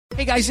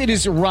Hey, guys, it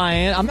is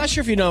Ryan. I'm not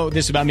sure if you know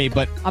this about me,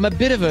 but I'm a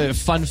bit of a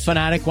fun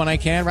fanatic when I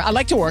can. I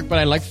like to work, but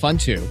I like fun,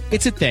 too.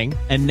 It's a thing.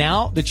 And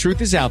now the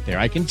truth is out there.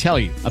 I can tell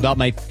you about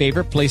my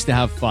favorite place to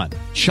have fun.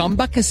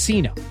 Chumba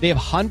Casino. They have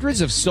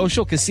hundreds of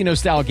social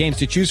casino-style games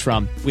to choose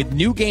from with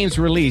new games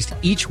released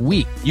each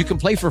week. You can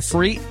play for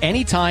free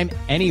anytime,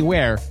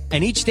 anywhere,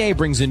 and each day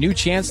brings a new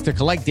chance to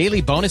collect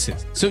daily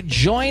bonuses. So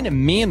join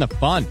me in the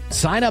fun.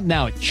 Sign up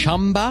now at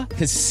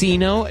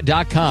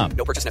ChumbaCasino.com.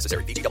 No purchase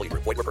necessary. VGW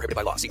Group. Void where prohibited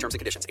by law. See terms and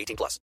conditions.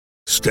 18+.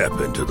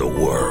 Step into the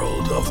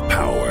world of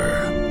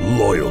power,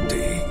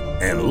 loyalty,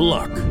 and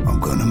luck. I'm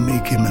gonna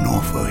make him an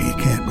offer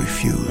he can't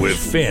refuse. With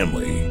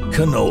family,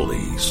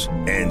 cannolis,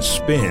 and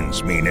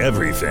spins mean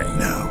everything.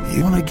 Now,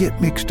 you wanna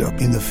get mixed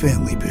up in the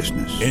family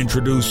business.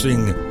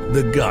 Introducing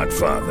The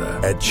Godfather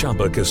at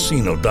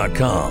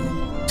ChumbaCasino.com.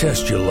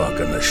 Test your luck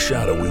in the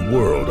shadowy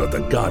world of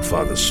The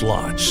Godfather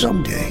slot.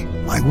 Someday,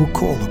 I will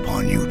call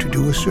upon you to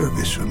do a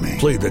service for me.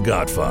 Play The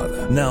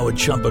Godfather now at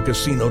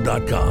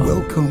ChumbaCasino.com.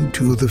 Welcome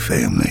to the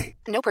family.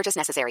 No purchase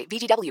necessary.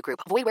 VGW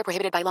Group. Void where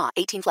prohibited by law.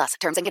 18+.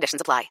 Terms and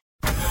conditions apply.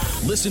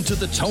 Listen to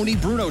The Tony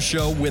Bruno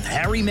Show with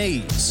Harry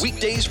Mays.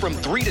 Weekdays from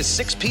 3 to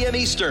 6 p.m.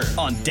 Eastern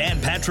on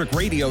Dan Patrick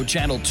Radio,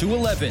 Channel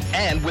 211,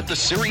 and with the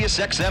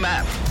SiriusXM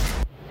app.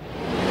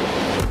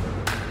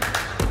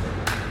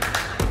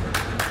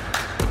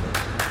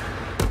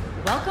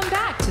 Welcome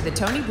back to The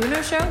Tony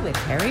Bruno Show with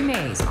Harry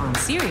Mays on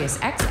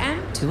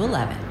SiriusXM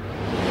 211.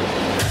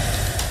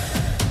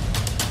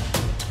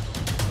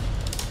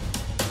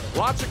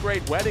 Lots of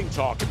great wedding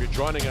talk if you're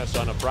joining us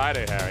on a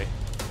Friday, Harry.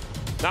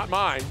 Not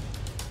mine.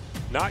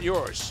 Not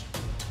yours.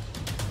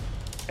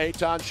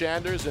 Eitan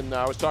Shanders, and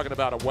I was talking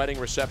about a wedding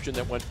reception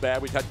that went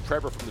bad. We had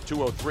Trevor from the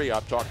 203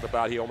 up talking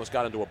about he almost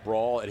got into a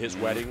brawl at his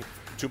wedding.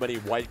 Too many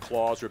White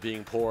Claws are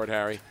being poured,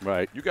 Harry.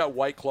 Right. You got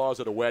White Claws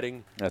at a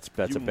wedding. That's a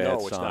bad sign.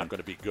 It's not going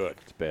to be good.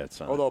 It's a bad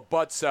sign. Although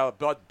Bud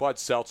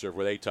Seltzer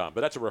with Eitan,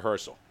 but that's a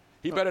rehearsal.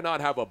 He better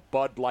not have a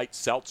Bud Light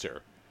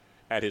Seltzer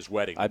at his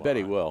wedding. I bet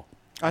he will.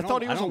 I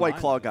thought he was a White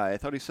Claw guy. I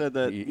thought he said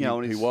that,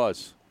 he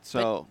was.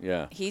 So,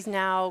 yeah. He's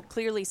now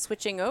clearly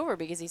switching over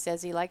because he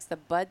says he likes the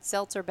Bud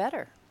Seltzer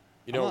better.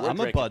 You know, I'm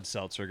a Bud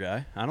Seltzer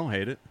guy. I don't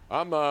hate it.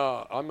 I'm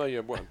a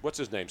what's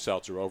his name,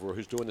 Seltzer, over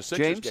who's doing the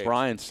Sixers games?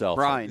 Brian Seltzer.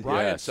 Brian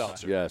yes.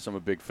 Seltzer. Yes, I'm a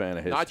big fan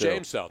of his. Not too.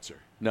 James Seltzer.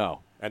 No.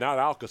 And not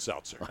Alka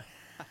Seltzer,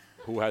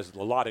 who has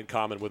a lot in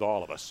common with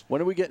all of us.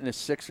 When are we getting a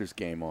Sixers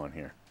game on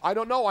here? I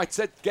don't know. I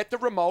said get the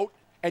remote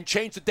and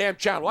change the damn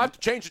channel. I have to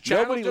change the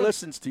channel. Nobody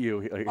listens to you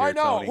here, I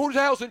know. Tony. Who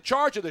the hell's in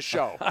charge of the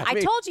show? I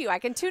told you I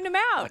can tune him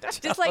out.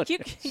 Just like you.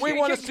 We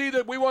want to see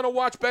that. We want to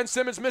watch Ben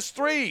Simmons miss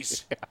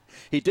threes. Yeah.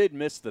 He did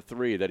miss the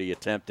three that he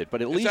attempted,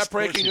 but at Is least that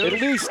breaking news?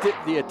 At least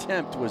the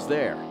attempt was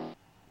there.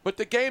 But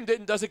the game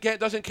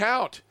doesn't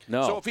count.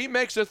 No. So if he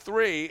makes a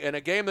three in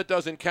a game that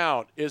doesn't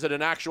count, is it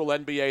an actual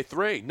NBA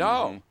three?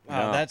 No. Mm-hmm.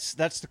 Wow,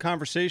 that's the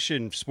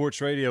conversation,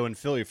 sports radio in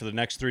Philly for the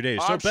next 3 days.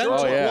 I'm So Ben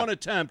sure. took one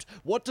attempt.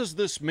 What does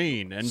this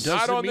mean? And does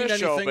Not it on mean this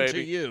show, anything to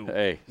baby. you?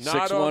 Hey,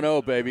 Not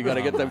 610, baby. Got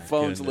to get them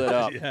phones lit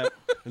up. Yeah.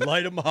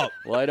 Light them up.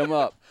 Light them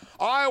up.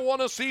 I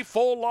want to see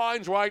full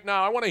lines right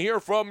now. I want to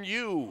hear from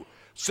you,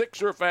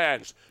 Sixer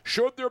fans.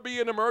 Should there be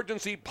an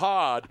emergency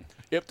pod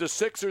if the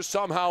Sixers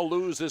somehow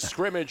lose this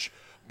scrimmage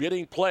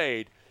getting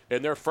played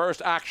in their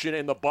first action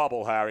in the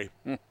bubble, Harry?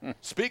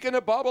 Speaking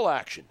of bubble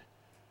action,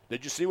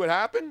 did you see what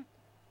happened?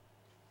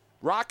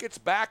 Rockets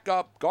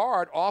backup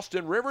guard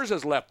Austin Rivers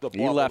has left the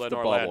bubble He left in the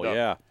Orlando. bubble,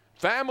 yeah.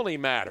 Family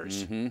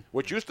Matters,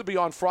 which used to be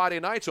on Friday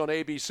nights on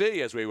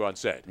ABC, as we once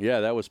said.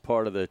 Yeah, that was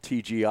part of the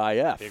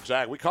TGIF.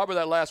 Exactly. We covered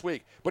that last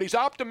week. But he's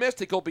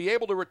optimistic he'll be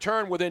able to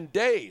return within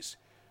days.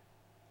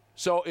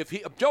 So if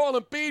Joel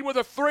Embiid with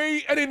a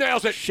three, and he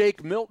nails it.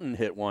 Shake Milton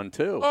hit one,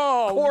 too.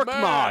 Oh,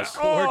 Korkmaz.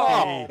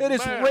 man. It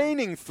is man.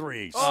 raining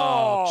threes.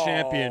 Oh,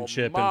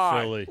 championship my.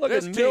 in Philly. Look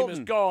This at team Milton. is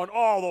going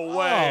all the Oh,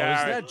 way. is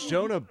Harry. that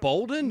Jonah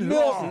Bolden?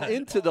 Milton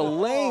into the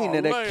lane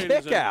and a Ladies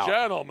kick and out.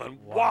 gentlemen,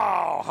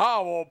 wow,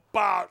 how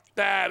about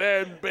that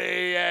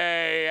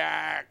NBA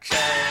action?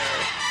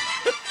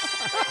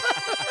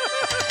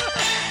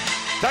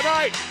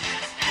 Tonight,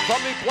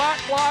 from the Black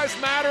Lives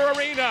Matter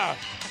Arena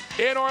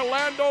in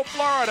Orlando,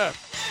 Florida,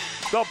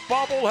 the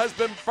bubble has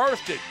been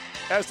bursted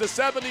as the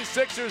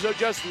 76ers are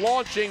just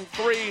launching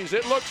threes.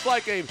 It looks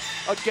like a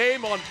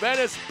game on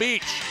Venice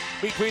Beach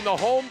between the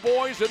home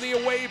boys and the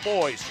away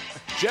boys.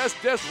 Just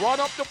run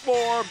up the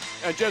floor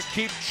and just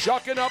keep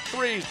chucking up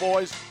threes,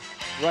 boys.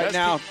 Right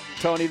now,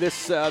 Tony,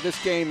 this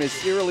game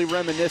is eerily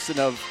reminiscent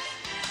of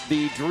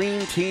the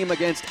dream team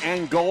against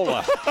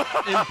Angola.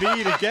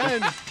 Embiid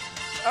again.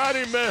 And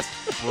he missed.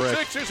 The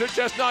Sixers are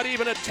just not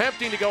even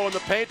attempting to go in the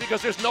paint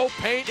because there's no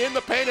paint in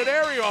the painted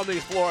area on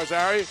these floors,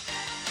 Harry.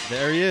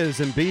 There he is,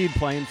 Embiid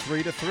playing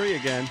 3-3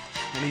 again,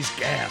 and he's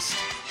gassed.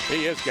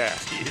 He is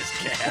gassed. He is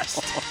gassed.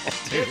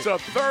 It's a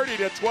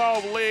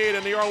 30-12 lead,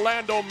 and the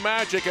Orlando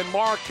Magic and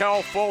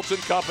Markelle Fultz and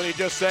company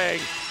just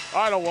saying,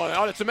 I don't want it.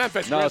 Oh, it's the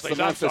Memphis No, Grizzlies. it's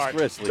the Memphis I'm sorry.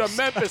 Grizzlies. The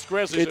Memphis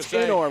Grizzlies. It's are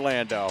in saying,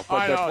 Orlando,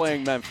 but they're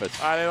playing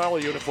Memphis. All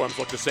the uniforms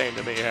look the same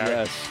to me, Harry.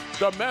 Yes.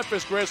 The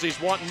Memphis Grizzlies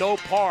want no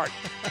part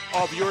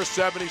of your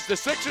 70s. The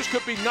Sixers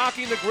could be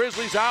knocking the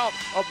Grizzlies out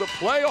of the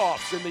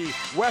playoffs in the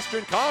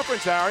Western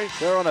Conference, Harry.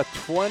 They're on a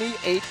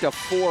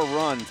 28-4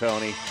 run,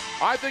 Tony.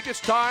 I think it's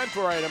time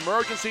for an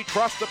emergency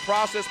Trust the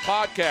Process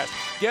podcast.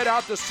 Get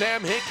out the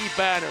Sam Hinkie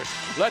banners.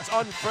 Let's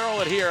unfurl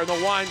it here in the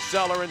wine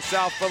cellar in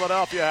South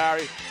Philadelphia,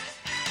 Harry.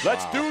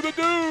 Let's do the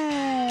do.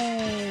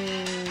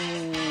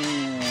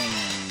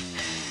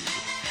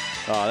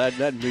 Oh,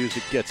 that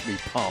music gets me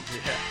pumped.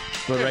 Yeah.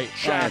 But right,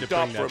 jacked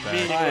up for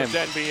meaningless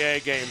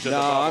NBA games. No,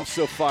 I'm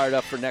so fired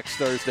up for next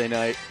Thursday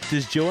night.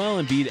 Does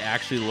Joel Embiid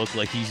actually look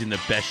like he's in the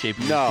best shape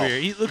of his career?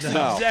 He looks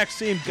the exact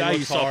same guy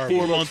you saw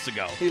 4 months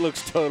ago. He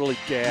looks totally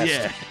gassed.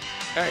 Yeah.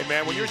 Hey,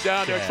 man, when you're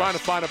down there trying to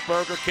find a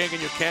Burger King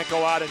and you can't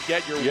go out and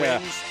get your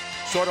wings,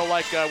 sort of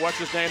like, what's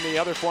his name, the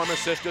other former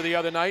sister the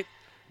other night?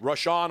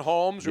 Rashawn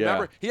Holmes,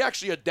 remember? He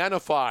actually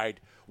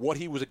identified what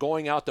he was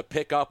going out to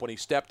pick up when he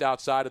stepped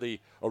outside of the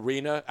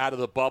arena, out of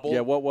the bubble.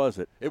 Yeah, what was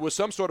it? It was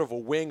some sort of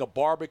a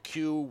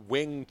barbecue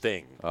wing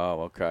thing.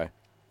 Oh, okay.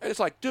 And it's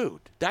like,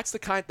 dude, that's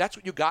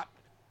what you got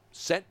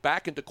sent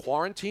back into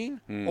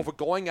quarantine over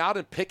going out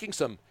and picking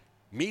some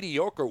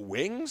mediocre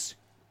wings?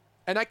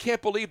 And I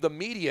can't believe the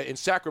media in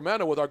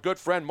Sacramento with our good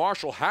friend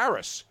Marshall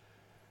Harris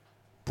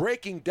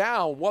breaking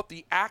down what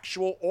the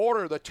actual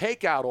order, the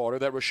takeout order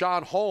that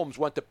Rashawn Holmes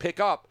went to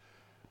pick up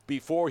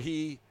before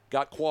he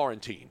got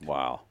quarantined.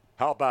 Wow.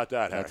 How about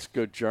that, Harry? That's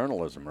good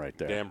journalism right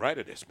there. Damn right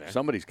it is, man.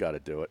 Somebody's got to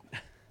do it.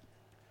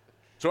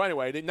 So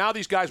anyway, now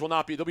these guys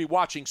they'll be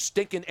watching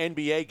stinking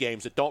NBA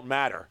games that don't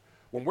matter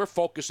when we're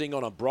focusing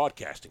on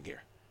broadcasting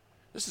here.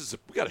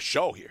 We got a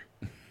show here.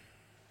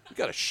 We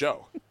got a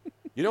show.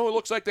 You know who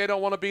looks like they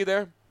don't want to be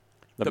there?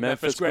 The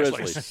Memphis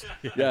Grizzlies.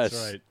 Yes.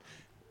 That's right.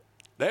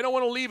 They don't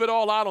want to leave it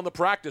all out on the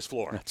practice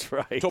floor. That's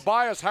right.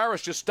 Tobias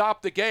Harris just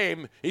stopped the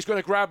game. He's going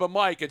to grab a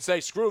mic and say,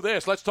 screw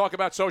this, let's talk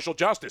about social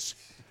justice.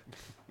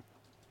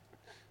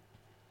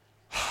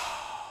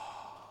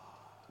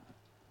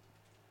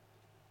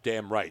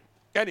 Damn right.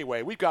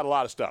 Anyway, we've got a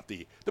lot of stuff.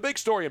 The big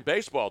story in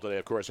baseball today,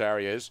 of course,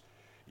 Harry, is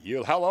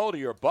hello to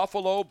your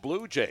Buffalo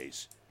Blue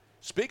Jays.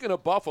 Speaking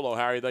of Buffalo,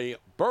 Harry, the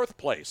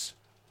birthplace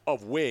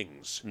of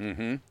wings.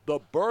 Mm-hmm. The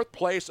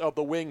birthplace of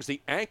the wings,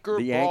 the Anchor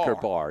Bar. The Anchor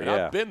Bar, and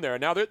I've been there.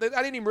 Now, I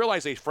didn't even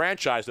realize they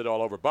franchised it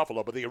all over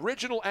Buffalo, but the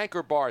original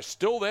Anchor Bar is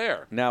still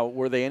there. Now,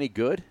 were they any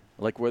good?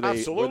 Like, were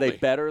they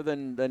better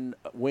than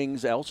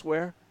wings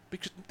elsewhere?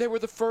 Because they were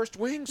the first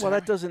wings. Well,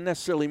 that doesn't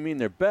necessarily mean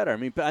they're better. I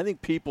mean, I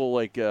think people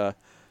like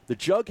the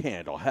Jug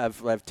Handle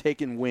have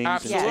taken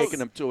wings and taken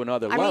them to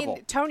another level. I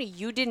mean, Tony,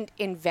 you didn't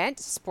invent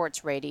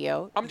sports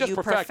radio. I'm just you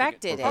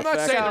perfected it. I'm not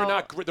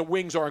saying the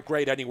wings aren't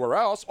great anywhere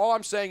else. All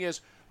I'm saying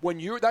is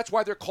that's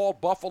why they're called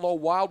Buffalo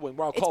Wild Wings.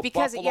 Well, called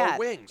Buffalo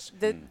Wings.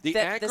 The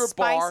Anchor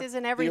spices Bar,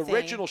 and everything. The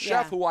original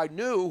chef who I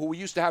knew, who we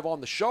used to have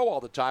on the show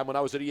all the time when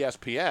I was at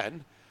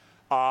ESPN,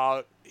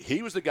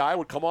 he was the guy who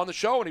would come on the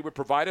show and he would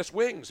provide us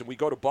wings. And we'd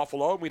go to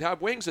Buffalo and we'd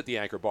have wings at the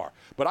Anchor Bar.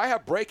 But I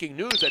have breaking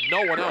news that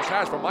no one else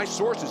has from my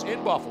sources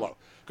in Buffalo.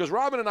 Because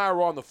Robin and I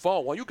were on the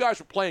phone while you guys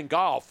were playing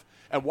golf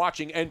and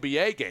watching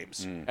NBA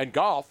games and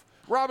golf.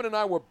 Robin and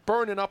I were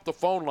burning up the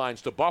phone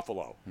lines to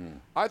Buffalo.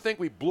 I think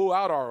we blew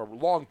out our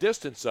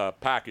long-distance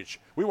package.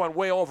 We went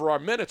way over our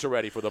minutes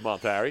already for the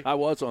month, Harry. I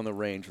was on the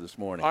range this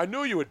morning. I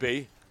knew you would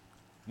be.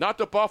 Not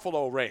the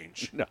Buffalo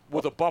range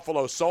with a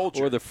Buffalo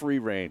Soldier. Or the free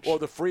range. Or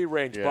the free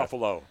range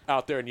buffalo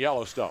out there in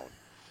Yellowstone.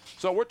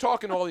 So we're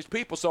talking to all these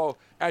people. So,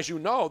 as you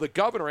know, the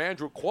governor,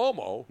 Andrew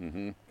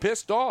Cuomo,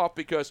 pissed off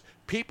because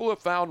people have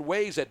found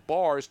ways at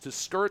bars to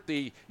skirt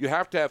you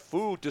have to have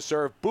food to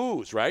serve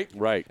booze, right?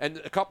 Right. And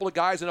a couple of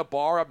guys in a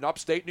bar up in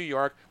upstate New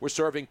York were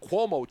serving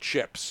Cuomo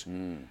chips.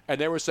 And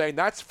they were saying,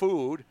 that's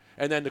food.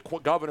 And then the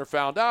governor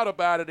found out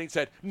about it and he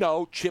said,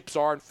 no, chips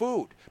aren't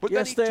food. But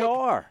yes, they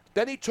are.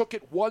 Then he took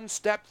it one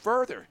step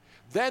further.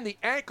 Then the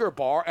Anchor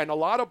Bar and a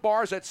lot of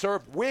bars that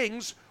serve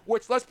wings,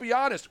 which, let's be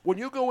honest, when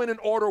you go in and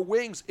order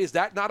wings, is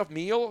that not a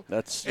meal?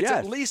 It's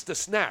at least a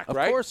snack,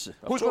 right? Of course.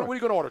 What are you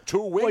going to order?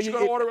 2 wings? Well, you're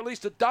going to order at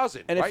least a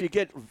dozen. And right? if you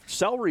get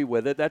celery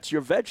with it, that's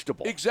your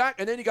vegetable.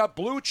 Exactly. And then you got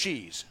blue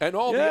cheese and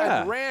all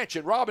the ranch.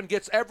 And Robin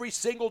gets every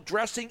single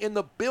dressing in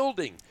the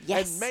building.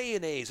 Yes. And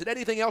mayonnaise and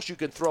anything else you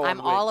can throw on I'm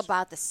wings. all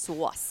about the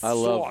sauce. I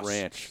love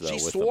ranch, though.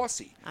 She's with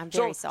saucy. I'm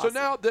very saucy. So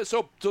now,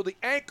 so the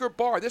Anchor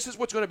Bar, this is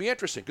what's going to be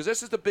interesting because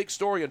this is the big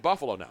story in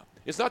Buffalo now.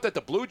 It's not that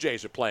the Blue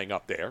Jays are playing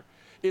up there.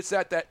 It's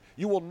that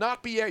you will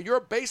not be you're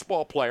a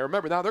baseball player.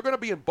 Remember, now they're going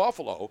to be in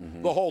Buffalo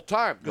the whole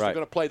time because they're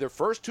going to play their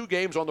first 2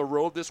 games on the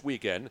road this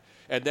weekend.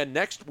 And then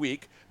next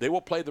week, they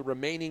will play the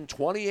remaining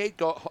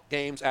 28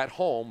 games at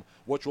home,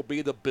 which will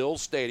be the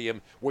Bills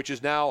Stadium, which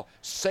is now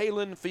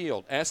Sahlen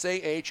Field,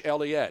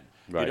 S-A-H-L-E-N.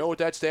 Right. You know what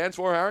that stands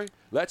for, Harry?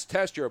 Let's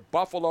test your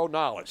Buffalo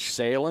knowledge.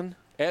 Sahlen?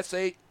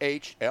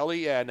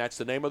 S-A-H-L-E-N. That's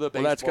the name of the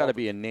baseball. Well, that's got to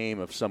be a name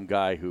of some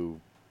guy who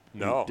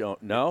No. You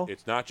don't know?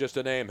 It's not just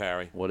a name,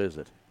 Harry. What is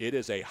it? It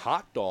is a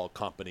hot dog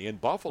company in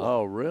Buffalo.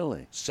 Oh,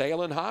 really?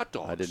 Sailing hot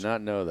dogs. I did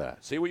not know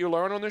that. See what you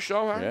learn on this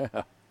show, Harry?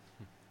 Yeah.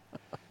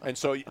 And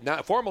so,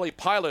 now, formerly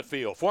Pilot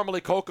Field,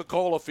 formerly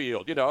Coca-Cola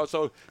Field,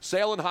 so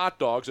Sailing Hot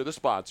Dogs are the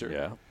sponsor.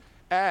 Yeah.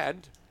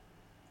 And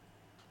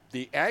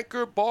the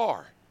Anchor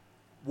Bar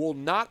will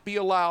not be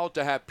allowed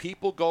to have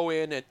people go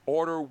in and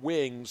order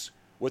wings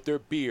with their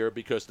beer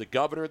because the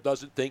governor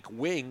doesn't think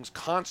wings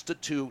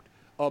constitute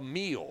a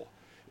meal.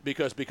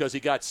 Because he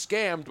got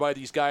scammed by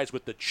these guys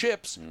with the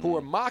chips who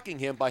are mocking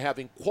him by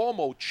having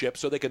Cuomo chips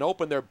so they can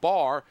open their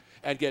bar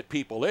and get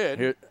people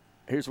in.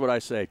 Here's what I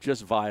say.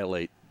 Just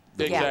violate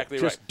the Exactly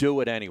rule. right. Just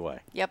do it anyway.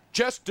 Yep.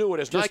 Just do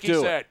it, as Just Nike do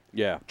it. said.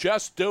 Yeah.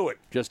 Just do it.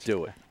 Just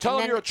do it. Tell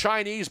them you're a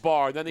Chinese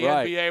bar, and then the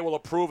Right. NBA will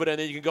approve it, and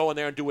then you can go in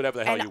there and do whatever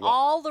the hell And you want.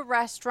 all the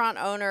restaurant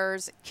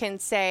owners can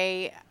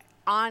say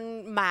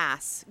en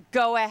masse,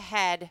 go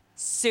ahead,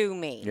 sue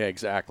me. Yeah,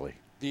 exactly.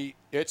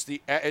 It's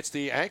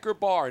the Anchor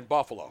Bar in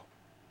Buffalo,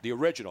 the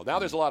original. Now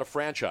there's a lot of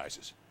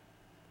franchises,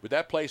 but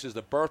that place is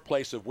the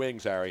birthplace of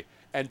wings, Harry.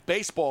 And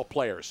baseball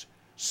players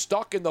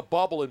stuck in the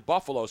bubble in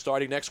Buffalo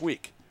starting next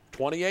week.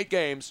 28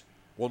 games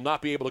will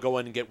not be able to go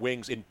in and get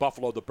wings in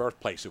Buffalo, the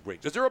birthplace of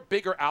wings. Is there a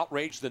bigger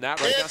outrage than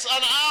that right now? It's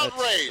an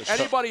outrage.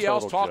 Anybody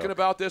else talking joke.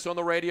 about this on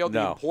the radio?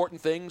 The No.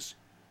 important things?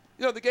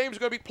 The games are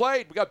going to be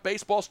played. We got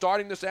baseball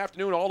starting this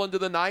afternoon, all into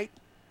the night.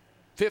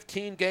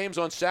 15 games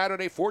on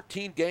Saturday,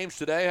 14 games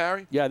today,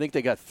 Harry. Yeah, I think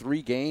they got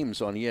 3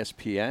 games on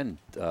ESPN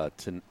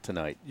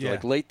tonight. Yeah.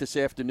 Like late this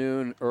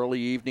afternoon, early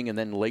evening, and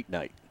then late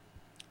night.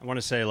 I want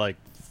to say like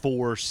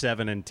 4,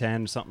 7, and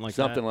 10, something like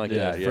that. Something like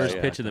that. The first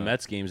pitch of the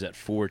Mets game is at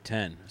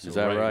 4:10. So Is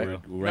that right?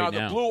 Right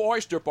now, the Blue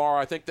Oyster Bar,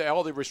 I think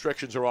all the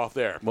restrictions are off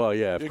there. Well,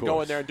 yeah, of you can course.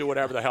 go in there and do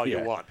whatever the hell you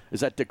want.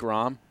 Is that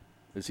DeGrom?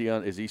 Is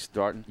he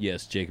starting?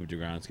 Yes, Jacob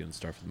DeGrom's going to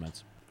start for the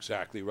Mets.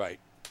 Exactly right.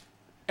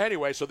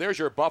 Anyway, so there's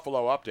your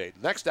Buffalo update.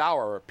 Next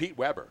hour, Pete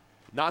Weber,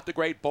 not the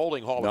great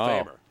bowling Hall of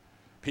Famer.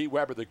 Pete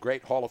Weber, the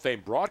great Hall of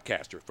Fame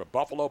broadcaster from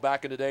Buffalo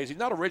back in the days. He's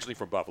not originally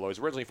from Buffalo. He's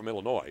originally from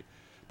Illinois.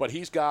 But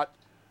he's got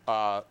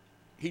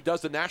he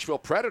does the Nashville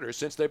Predators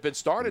since they've been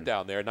started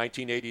down there in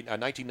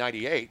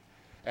 1998.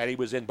 And he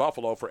was in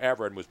Buffalo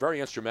forever and was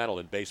very instrumental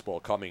in baseball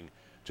coming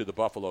to the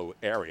Buffalo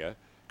area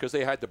because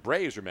they had the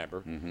Braves,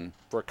 remember,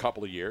 for a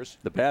couple of years.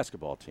 The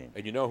basketball team.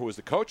 And you know who was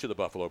the coach of the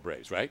Buffalo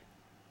Braves, right?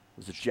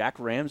 Was it Jack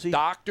Ramsey?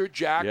 Dr.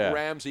 Jack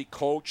Ramsey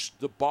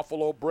coached the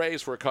Buffalo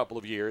Braves for a couple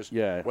of years.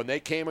 Yeah. When they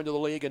came into the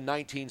league in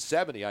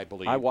 1970, I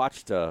believe. I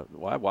watched a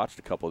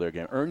couple of their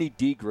games. Ernie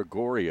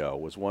DiGregorio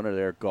was one of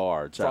their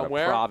guards out From of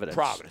where? Providence.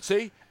 Providence.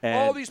 See? And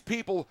all these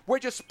people, we're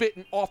just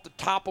spitting off the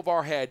top of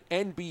our head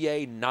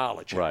NBA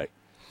knowledge. Right.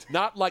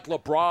 Not like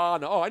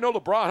LeBron. Oh, I know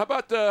LeBron. How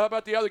about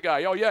the other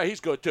guy? Oh, yeah, he's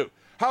good too.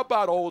 How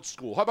about old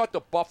school? How about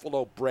the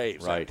Buffalo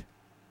Braves? Right.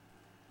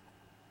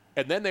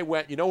 And then they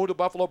went, you know who the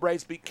Buffalo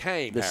Braves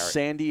became, The Harry?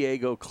 San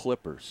Diego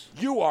Clippers.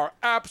 You are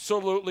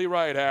absolutely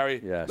right,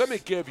 Harry. Yes. Let me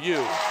give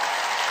you.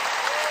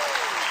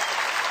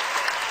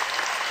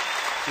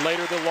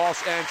 Later, the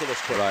Los Angeles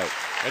Clippers. Right.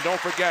 And don't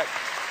forget,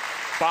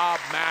 Bob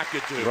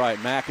McAdoo. Right,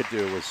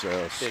 McAdoo was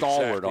a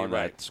stalwart Exactly on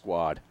right. that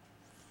squad.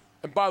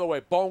 And by the way,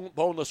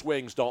 boneless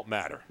wings don't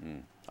matter.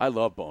 I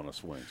love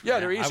boneless wings. Yeah,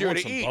 man. they're easier I want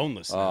to some eat.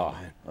 boneless now, Oh,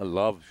 man. I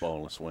love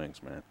boneless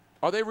wings, man.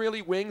 Are they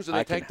really wings? Do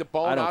they I take can- the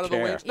bone I don't out of the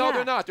care. wings? No, Yeah.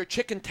 they're not. They're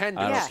chicken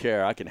tenders. I don't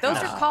care. I can Those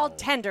house. are called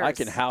tenders. I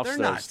can house They're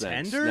those not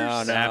things. tenders?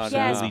 No, no, Absolutely.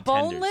 Yes, tenders.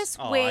 boneless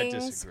Oh, I wings.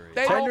 disagree.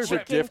 They Tenders don't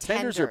are chicken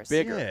Tenders are tenders.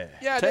 bigger. Yeah.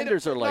 Yeah, they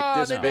Tenders don't- are like no,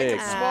 this they make big.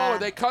 it smaller.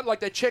 They cut like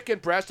the chicken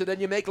breast, and then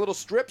you make little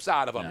strips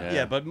out of them.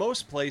 Yeah, but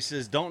most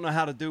places don't know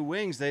how to do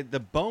wings. The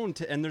bone,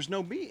 and there's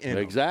no meat in them.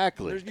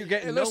 Exactly. You're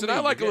getting Hey, no listen, meat. I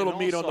like a You're little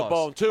getting meat all on the sauce.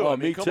 bone too. Oh, I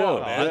mean, me come too.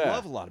 on, I man. Yeah.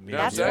 love a lot of meat.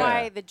 That's Yeah.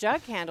 why the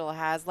Jug Handle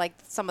has like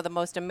some of the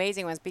most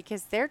amazing ones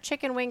because their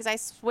chicken wings, I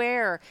swear,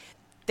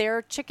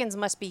 their chickens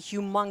must be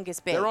humongous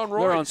big. They're on They're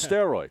roids. on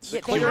steroids. Yeah,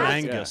 they Clear have to.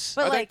 Angus.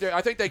 But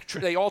I think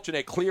they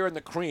alternate clear and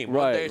the cream.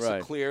 One Right, day it's the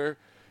right. clear,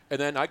 and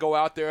then I go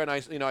out there and I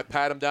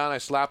pat them down, I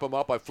slap them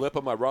up, I flip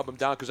them, I rub them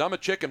down because I'm a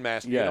chicken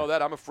master. You Yeah. know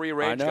that I'm a free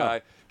range know.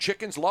 guy.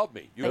 Chickens love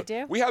me. They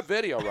do? We have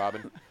video,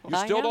 Robin. You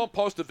I still know. don't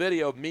post a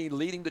video of me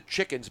leading the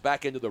chickens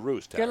back into the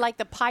roost. You're Harry. like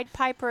the Pied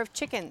Piper of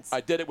chickens.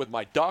 I did it with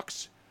my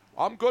ducks.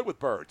 I'm good with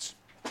birds.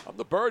 I'm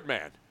the bird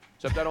man.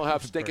 Except I don't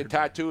have stinking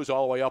tattoos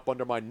all the way up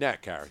under my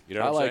neck, Harry. You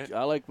know what I'm saying?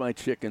 I like my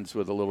chickens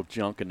with a little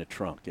junk in the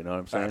trunk. You know what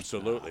I'm saying?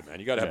 Absolutely, man.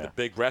 You got to have Yeah. the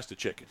big breasted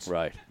chickens.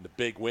 Right. And the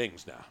big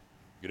wings now.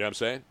 You know what I'm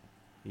saying?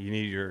 You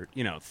need your,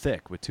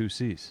 thick with 2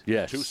 C's.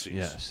 Yes. 2 C's.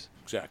 Yes.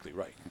 Exactly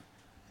right.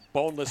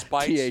 Boneless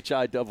bites.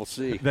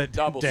 THICC. That,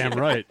 Double damn C.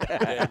 right.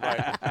 Damn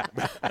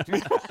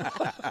right.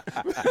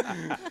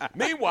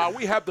 Meanwhile,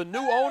 we have the new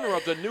owner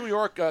of the New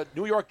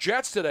York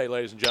Jets today,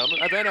 ladies and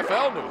gentlemen, of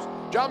NFL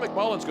news. John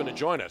McMullen's going to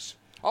join us.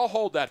 I'll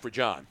hold that for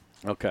John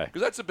Okay.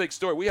 because that's a big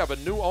story. We have a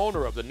new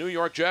owner of the New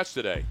York Jets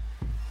today,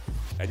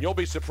 and you'll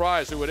be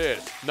surprised who it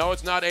is. No,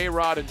 it's not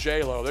A-Rod and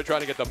J-Lo. They're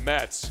trying to get the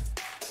Mets.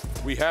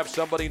 We have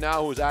somebody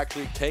now who's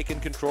actually taken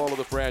control of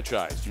the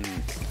franchise.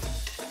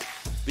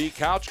 The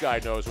couch guy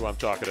knows who I'm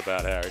talking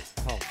about, Harry.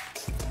 Oh.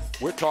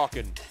 We're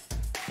talking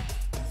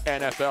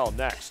NFL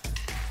next.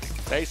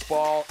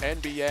 Baseball,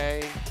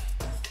 NBA,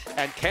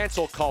 and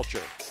cancel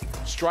culture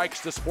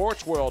strikes the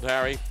sports world,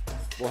 Harry.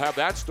 We'll have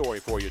that story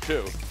for you,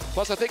 too.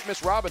 Plus, I think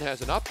Miss Robin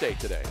has an update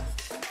today.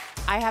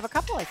 I have a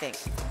couple, I think.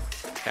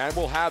 And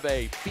we'll have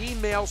a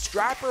female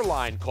strapper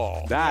line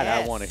call. That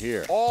I want to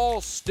hear.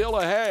 All still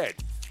ahead.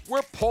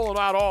 We're pulling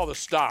out all the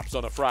stops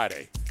on a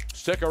Friday.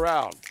 Stick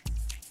around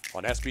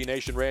on SB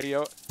Nation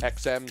Radio,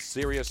 XM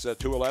Sirius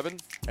 211,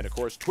 and of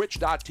course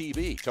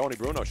Twitch.tv. Tony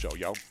Bruno Show,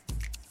 yo.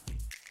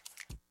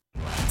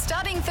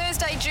 Starting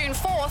Thursday, June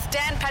 4th,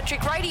 Dan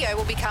Patrick Radio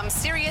will become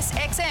Sirius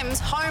XM's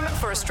home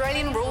for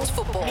Australian rules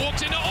football.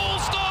 Walks into all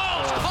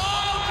styles.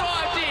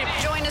 Drive deep.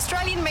 Join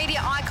Australian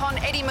media icon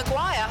Eddie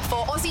Maguire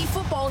for Aussie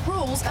Football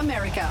Rules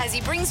America as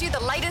he brings you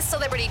the latest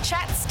celebrity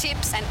chats,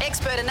 tips, and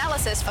expert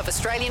analysis of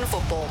Australian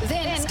football.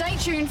 Then stay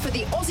tuned for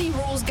the Aussie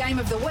Rules Game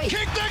of the Week.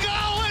 Kick the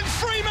goal and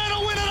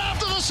Fremantle win it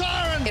after the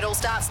siren. It all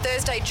starts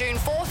Thursday, June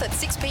 4th at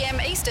 6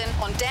 p.m. Eastern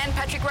on Dan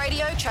Patrick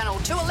Radio, Channel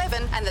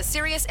 211 and the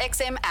Sirius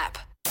XM app.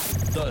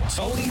 The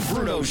Tony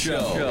Bruno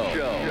Show.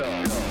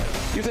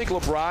 You think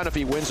LeBron, if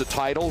he wins a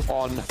title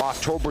on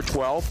October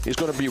 12th, is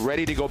going to be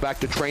ready to go back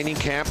to training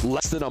camp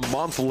less than a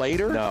month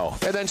later? No.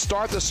 And then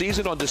start the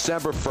season on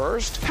December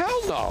 1st?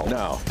 Hell no.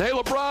 No. Hey,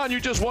 LeBron, you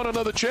just won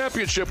another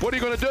championship. What are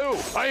you going to do?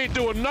 I ain't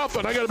doing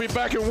nothing. I got to be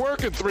back in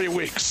work in 3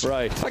 weeks.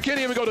 Right. I can't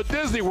even go to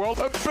Disney World.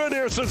 I've been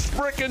here since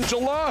frickin'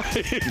 July.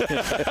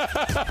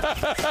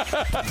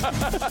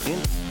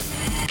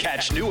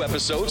 Catch new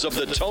episodes of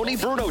The Tony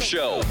Bruno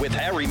Show with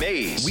Harry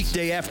Mays.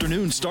 Weekday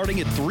afternoon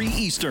starting at 3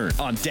 Eastern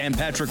on Dan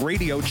Patrick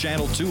Radio,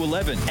 Channel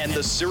 211, and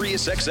the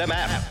Sirius XM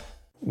app.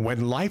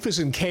 When life is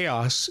in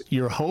chaos,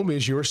 your home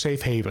is your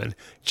safe haven.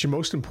 It's your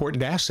most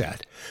important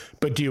asset.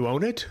 But do you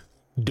own it?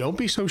 Don't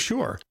be so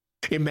sure.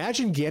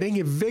 Imagine getting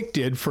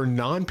evicted for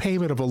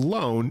non-payment of a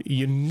loan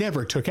you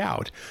never took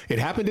out. It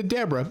happened to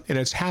Deborah, and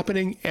it's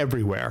happening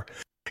everywhere.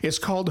 It's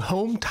called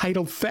home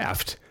title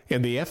theft,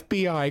 and the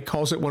FBI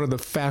calls it one of the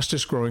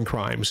fastest growing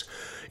crimes.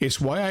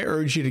 It's why I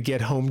urge you to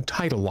get Home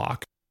Title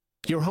Lock.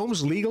 Your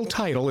home's legal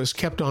title is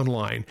kept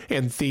online,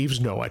 and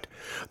thieves know it.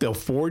 They'll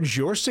forge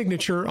your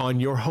signature on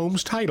your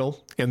home's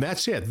title, and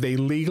that's it. They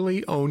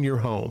legally own your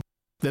home.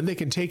 Then they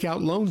can take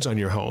out loans on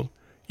your home.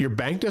 Your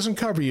bank doesn't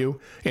cover you,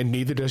 and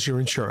neither does your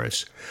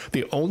insurance.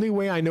 The only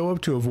way I know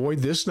of to avoid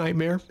this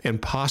nightmare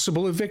and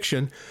possible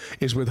eviction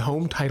is with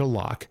Home Title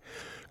Lock.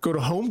 Go to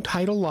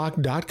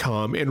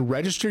HomeTitleLock.com and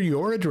register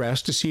your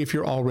address to see if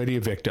you're already a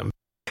victim.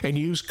 And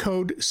use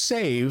code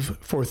SAVE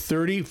for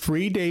 30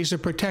 free days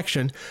of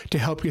protection to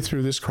help you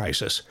through this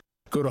crisis.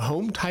 Go to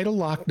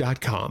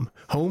HomeTitleLock.com.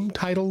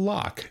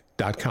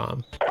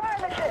 HomeTitleLock.com.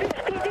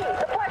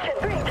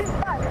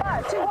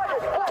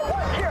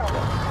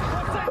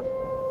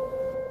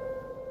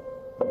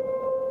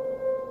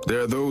 There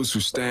are those who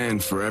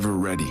stand forever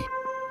ready.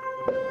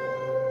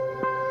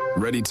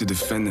 Ready to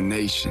defend the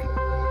nation.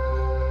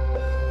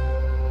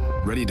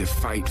 Ready to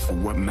fight for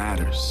what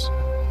matters.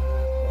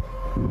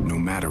 No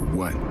matter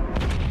what. Do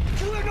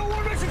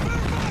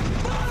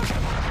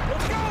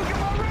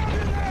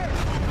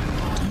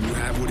you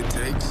have what it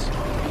takes?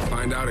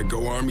 Find out at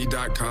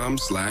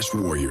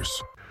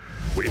GoArmy.com/warriors.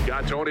 We've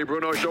got Tony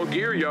Bruno Show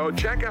gear, yo.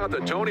 Check out the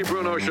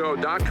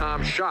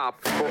TonyBrunoShow.com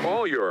shop for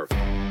all your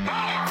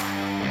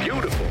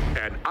beautiful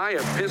and I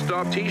am pissed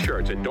off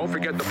t-shirts. And don't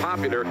forget the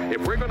popular,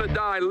 if we're going to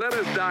die, let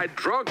us die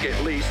drunk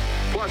at least.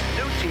 Plus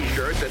new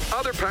t-shirts and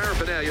other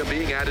paraphernalia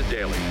being added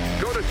daily.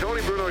 Go to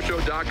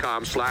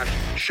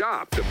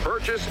TonyBrunoShow.com/shop to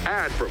purchase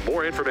and for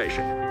more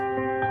information.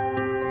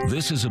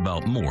 This is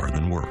about more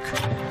than work.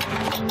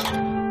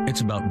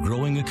 It's about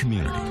growing a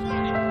community.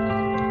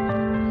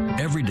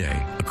 Every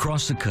day,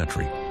 across the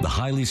country, the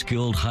highly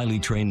skilled, highly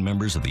trained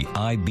members of the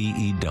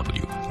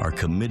IBEW are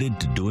committed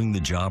to doing the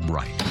job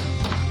right,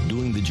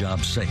 doing the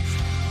job safe,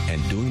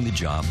 and doing the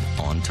job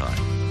on time.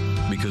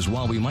 Because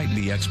while we might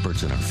be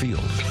experts in our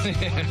field,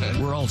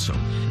 we're also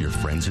your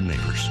friends and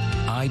neighbors.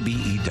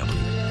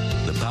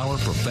 IBEW, the power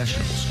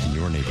professionals in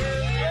your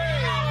neighborhood.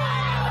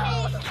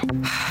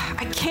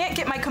 I can't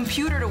get my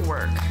computer to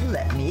work.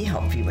 Let me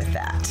help you with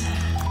that.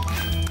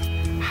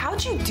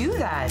 How'd you do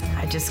that?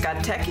 I just got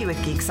techie with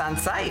Geeks on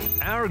Site.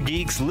 Our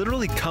geeks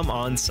literally come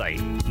on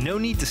site. No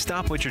need to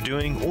stop what you're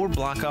doing or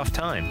block off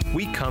time.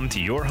 We come to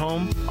your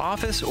home,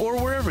 office, or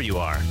wherever you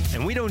are.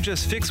 And we don't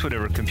just fix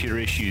whatever computer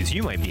issues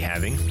you might be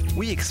having.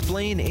 We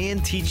explain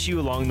and teach you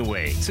along the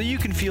way so you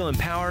can feel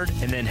empowered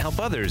and then help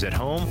others at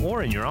home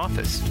or in your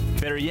office.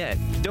 Better yet,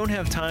 don't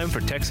have time for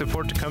tech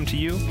support to come to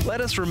you?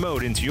 Let us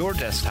remote into your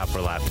desktop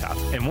or laptop,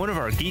 and one of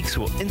our geeks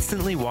will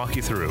instantly walk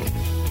you through.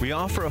 We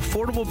offer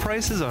affordable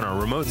prices on our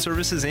remote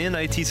services and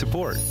IT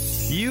support.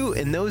 You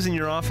and those in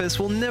your office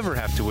will never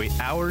have to wait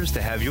hours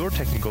to have your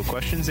technical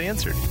questions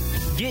answered.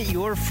 Get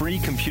your free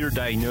computer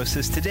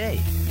diagnosis today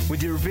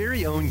with your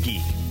very own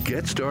geek.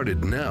 Get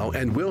started now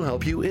and we'll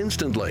help you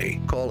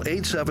instantly. Call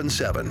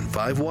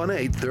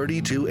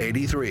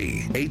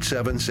 877-518-3283.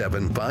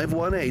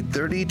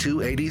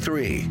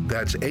 877-518-3283.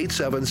 That's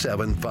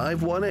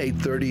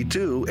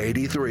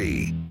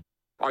 877-518-3283.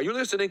 Are you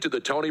listening to the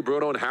Tony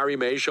Bruno and Harry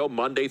May Show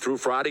Monday through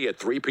Friday at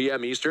 3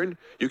 p.m. Eastern?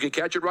 You can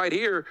catch it right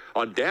here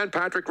on Dan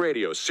Patrick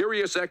Radio,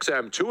 Sirius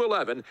XM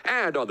 211,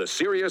 and on the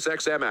Sirius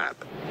XM app.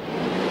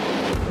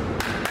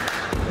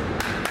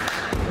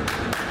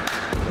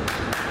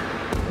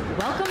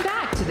 Welcome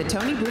back to the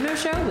Tony Bruno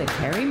Show with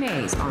Harry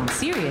Mays on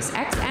Sirius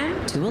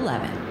XM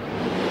 211.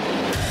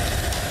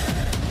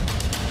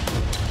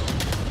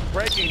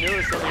 Breaking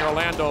news from the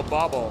Orlando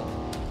bubble.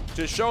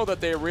 To show that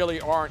they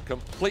really aren't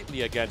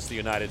completely against the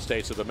United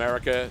States of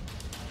America,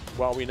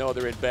 while we know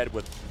they're in bed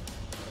with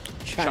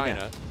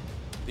China,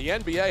 the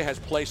NBA has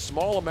placed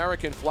small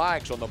American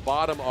flags on the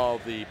bottom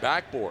of the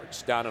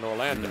backboards down in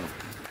Orlando,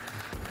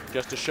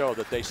 just to show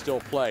that they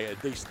still play,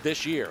 at least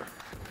this year,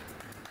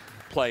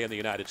 play in the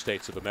United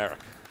States of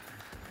America.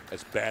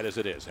 As bad as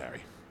it is,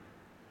 Harry.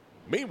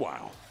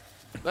 Meanwhile,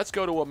 let's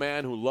go to a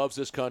man who loves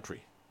this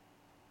country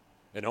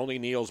and only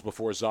kneels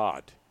before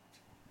Zod,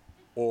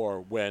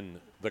 or when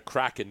the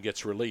Kraken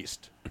gets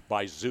released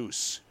by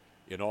Zeus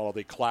in all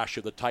the Clash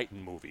of the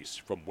Titan movies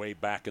from way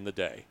back in the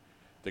day.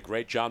 The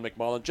great John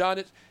McMullen. John,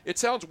 it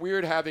sounds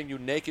weird having you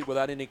naked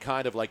without any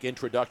kind of like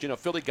introduction. You know,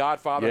 Philly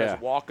Godfather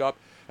has Walk Up.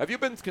 Have you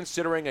been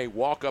considering a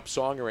walk-up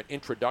song or an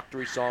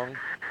introductory song?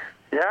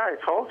 Yeah, I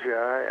told you.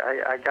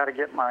 I got to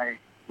get my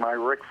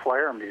Ric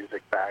Flair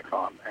music back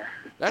on there.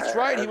 That's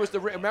right. He was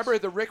remember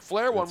the Ric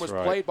Flair one was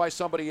played by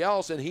somebody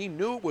else, and he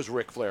knew it was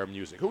Ric Flair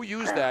music. Who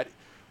used that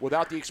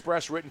without the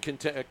express written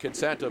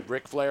consent of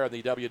Ric Flair and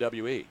the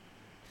WWE?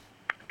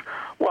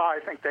 Well, I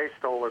think they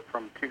stole it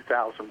from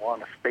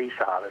 2001: A Space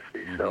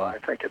Odyssey. So I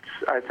think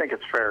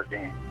it's fair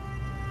game.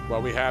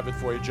 Well, we have it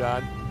for you,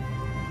 John.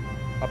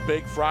 A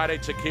big Friday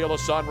tequila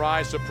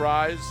sunrise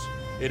surprise.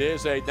 It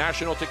is a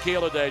National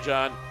Tequila Day,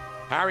 John.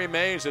 Harry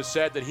Mays has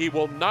said that he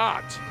will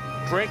not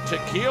drink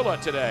tequila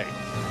today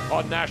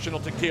on National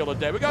Tequila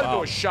Day. We got to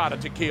do a shot of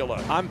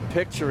tequila. I'm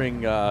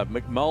picturing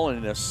McMullen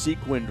in a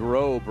sequined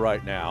robe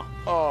right now.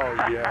 Oh,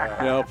 yeah.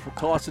 You know,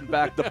 tossing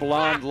back the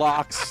blonde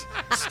locks,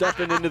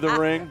 stepping into the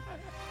ring.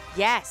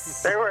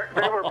 Yes. They were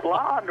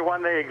blonde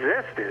when they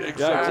existed.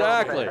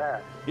 Exactly.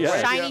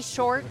 Yeah. Shiny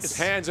shorts. His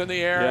hands in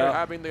the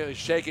air,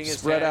 shaking his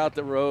Spread head. out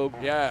the robe.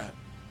 Yeah.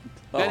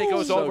 Then he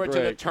goes over to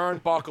the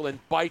turnbuckle and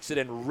bites it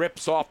and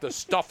rips off the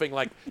stuffing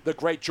like the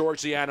great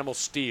George the Animal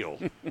Steele.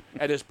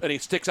 and he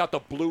sticks out the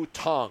blue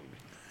tongue.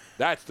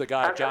 That's the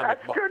guy, John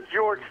That's McMullen. good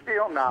George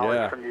Steele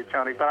knowledge from you,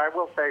 Tony, but I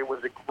will say it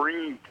was a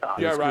green tongue.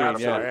 Yeah, right.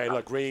 Hey,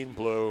 look, green,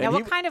 blue. Now,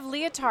 what kind of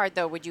leotard,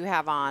 though, would you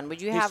have on?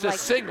 Would you have, like...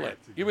 singlet.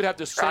 You would have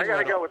the singlet. I got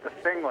to go with the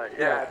singlet,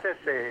 at this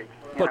age.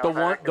 But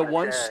the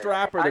one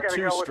strap or the two strap? I got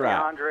to go with the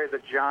Andre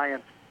the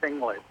Giant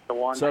singlet, the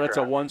one So that's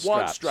a one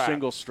strap, strap.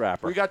 Single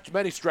strapper. We got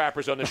many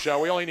strappers on the show.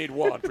 We only need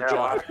one for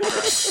John.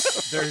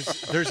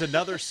 There's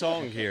another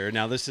song here.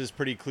 Now, this is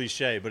pretty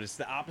cliche, but it's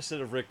the opposite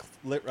of Ric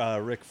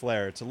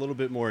Flair. It's a little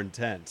bit more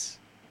intense.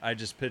 I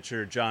just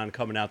picture John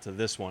coming out to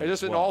this one. Is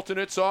this an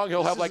alternate song?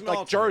 He'll have like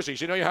jerseys.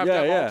 You know, you have to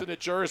have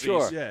alternate jerseys.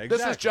 Sure. Yeah, exactly.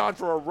 This is John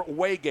for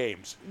away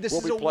games. This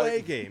is a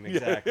away game,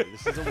 exactly.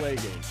 This is a away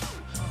game.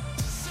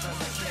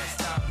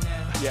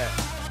 Yeah.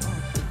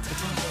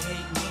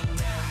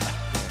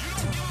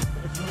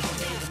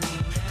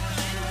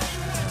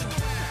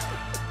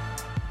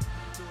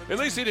 At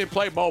least he didn't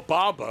play Mo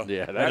Bamba.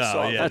 Yeah, that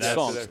song's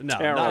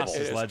terrible.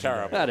 It's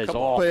terrible. That is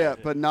awful.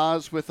 But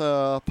Nas with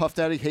Puff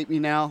Daddy, Hate Me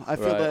Now. I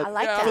feel that. I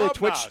like I feel that. the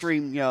Twitch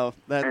stream,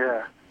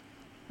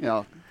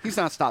 he's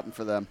not stopping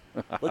for them.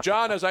 Well,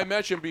 John, as I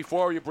mentioned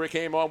before you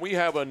came on, we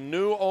have a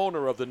new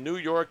owner of the New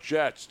York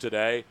Jets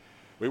today.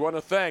 We want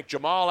to thank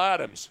Jamal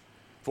Adams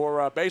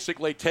for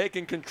basically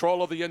taking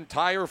control of the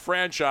entire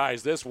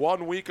franchise this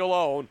 1 week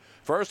alone.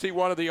 First, he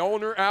wanted the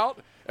owner out.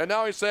 And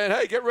now he's saying,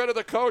 hey, get rid of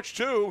the coach,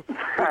 too,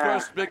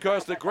 because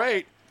the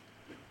great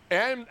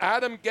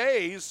Adam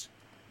Gase,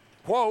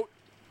 quote,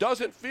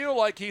 doesn't feel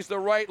like he's the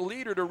right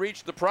leader to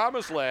reach the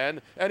promised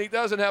land, and he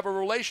doesn't have a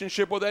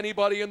relationship with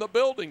anybody in the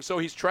building. So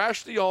he's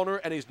trashed the owner,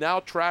 and he's now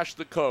trashed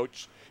the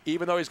coach,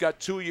 even though he's got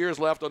 2 years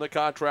left on the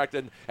contract,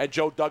 and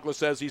Joe Douglas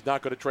says he's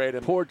not going to trade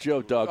him. Poor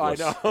Joe Douglas.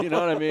 I know. You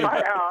know what I mean?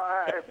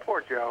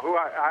 Poor Joe, who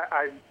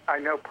I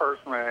know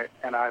personally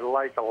and I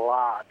like a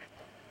lot.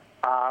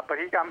 But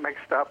he got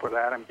mixed up with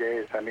Adam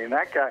Gase. I mean,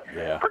 that guy.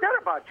 Yeah. Forget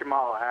about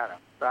Jamal Adams.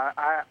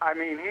 I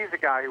mean, he's a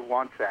guy who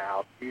wants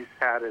out. He's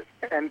had his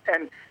and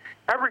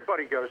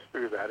everybody goes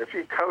through that. If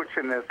you coach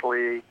in this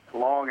league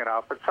long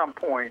enough, at some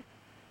point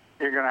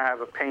you're going to have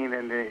a pain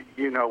in the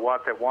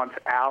that wants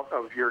out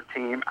of your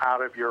team,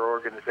 out of your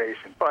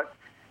organization. But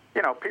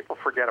people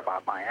forget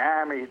about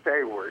Miami.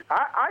 They were.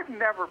 I've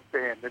never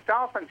been. The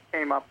Dolphins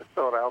came up to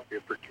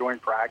Philadelphia for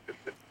joint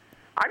practices.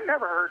 I've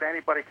never heard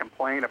anybody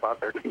complain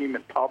about their team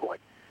in public.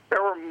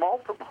 There were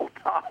multiple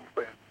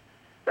Dolphins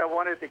that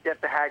wanted to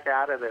get the heck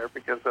out of there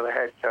because of the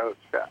head coach.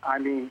 I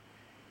mean,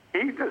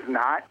 he does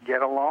not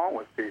get along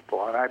with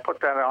people. And I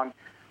put that on,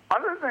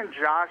 other than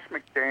Josh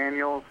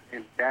McDaniels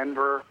in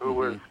Denver, who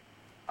was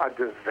a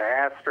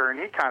disaster, and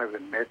he kind of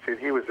admits it.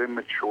 He was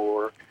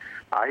immature.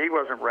 He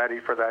wasn't ready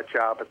for that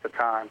job at the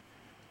time.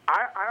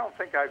 I don't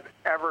think I've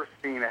ever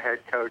seen a head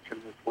coach in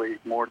this league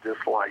more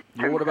disliked.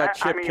 Well, what about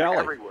Chip Kelly?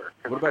 Everywhere.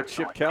 What about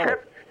Chip Kelly?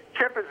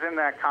 Chip is in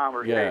that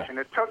conversation.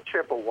 Yeah. It took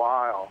Chip a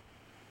while,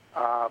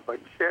 but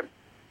Chip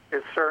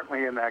is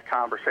certainly in that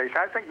conversation.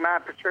 I think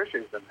Matt Patricia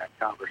is in that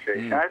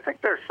conversation. I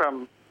think there's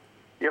some.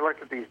 You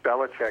look at these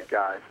Belichick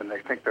guys, and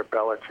they think they're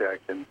Belichick,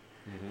 and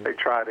they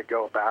try to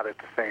go about it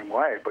the same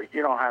way, but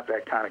you don't have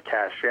that kind of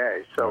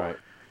cachet. So,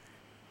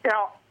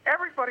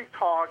 everybody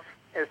talks,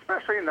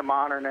 especially in the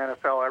modern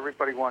NFL,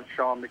 everybody wants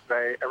Sean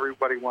McVay.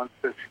 Everybody wants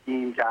the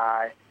scheme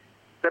guy.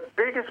 The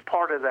biggest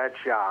part of that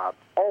job,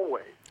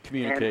 always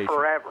and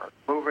forever,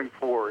 moving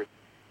forward,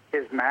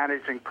 is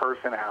managing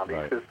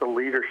personalities, is the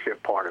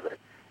leadership part of it.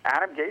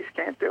 Adam Gase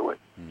can't do it.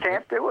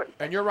 Can't do it.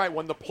 And you're right.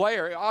 When the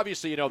player,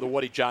 obviously, the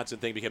Woody Johnson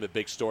thing became a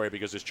big story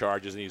because his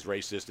charges, and he's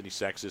racist and he's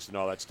sexist and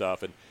all that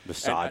stuff, and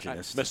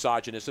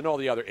misogynist and all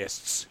the other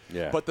ists.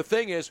 Yeah. But the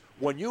thing is,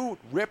 when you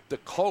rip the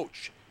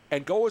coach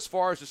and go as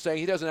far as to say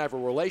he doesn't have a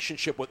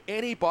relationship with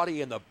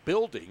anybody in the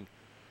building,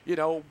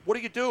 what do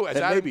you do? As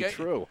that Adam may be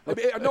true.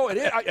 No, it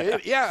is.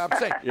 I'm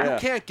saying you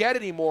can't get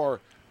any more.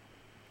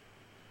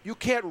 You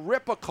can't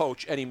rip a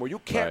coach anymore. You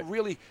can't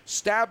really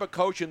stab a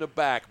coach in the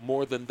back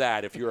more than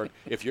that if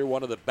you're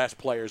one of the best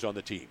players on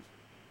the team.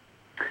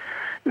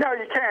 No,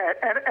 you can't,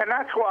 and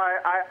that's why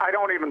I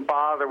don't even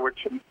bother with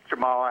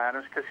Jamal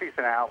Adams, because he's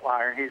an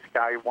outlier. He's a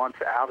guy who wants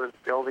out of the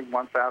building,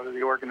 wants out of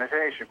the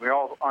organization. We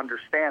all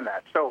understand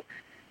that. So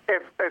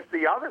if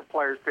the other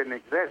players didn't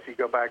exist, you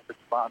go back to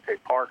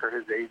Devontae Parker,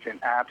 his agent,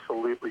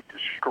 absolutely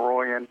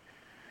destroying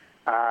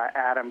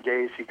Adam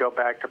Gase. You go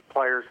back to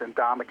players in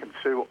Ndamukong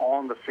Suh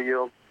on the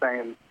field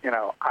saying,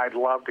 I'd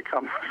love to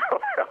come to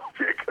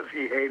Philadelphia because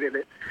he hated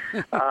it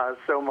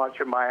so much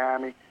in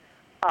Miami.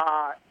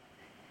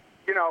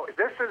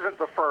 This isn't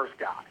the first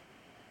guy.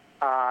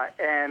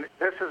 And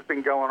this has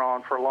been going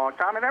on for a long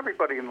time, and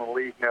everybody in the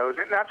league knows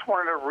it. And that's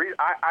one of the reasons.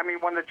 I mean,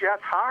 when the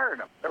Jets hired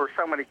him, there were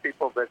so many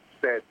people that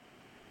said,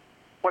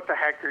 what the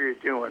heck are you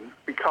doing?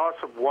 Because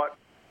of what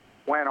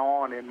went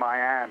on in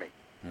Miami.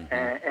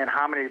 And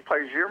how many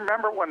players? You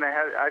remember when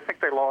I think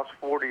they lost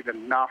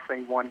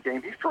 40-0 one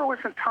game. He threw his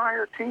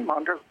entire team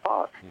under the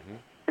bus.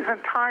 His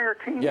entire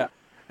team. Yeah.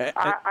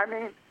 I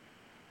mean,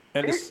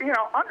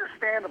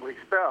 understandably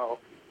so.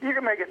 You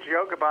can make a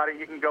joke about it.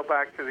 You can go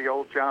back to the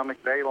old John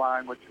McVay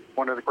line, which is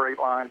one of the great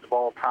lines of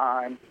all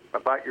time,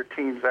 about your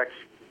team's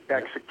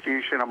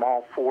execution. I'm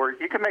all for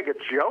it. You can make a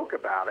joke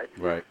about it.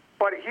 Right.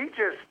 But he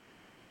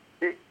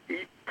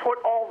put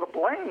all the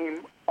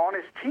blame on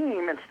his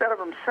team instead of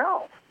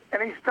himself.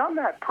 And he's done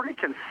that pretty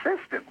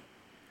consistently.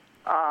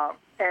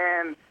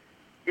 And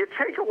you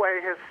take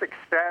away his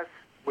success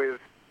with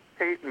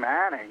Peyton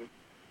Manning,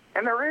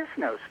 and there is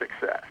no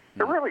success.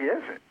 There really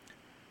isn't.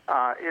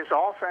 His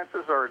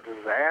offenses are a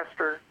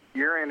disaster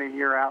year in and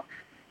year out.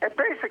 And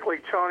basically,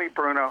 Tony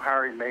Bruno,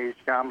 Harry Mays,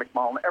 John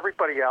McMullen,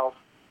 everybody else,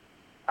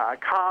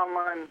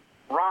 Conlon,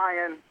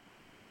 Ryan,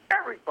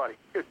 everybody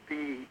could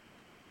be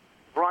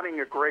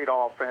running a great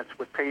offense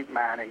with Peyton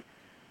Manning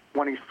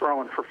when he's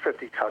throwing for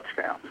 50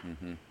 touchdowns.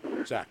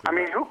 Exactly. I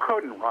mean, who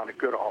couldn't run a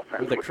good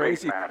offense with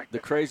Peyton Manning? The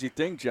crazy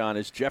thing, John,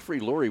 is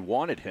Jeffrey Lurie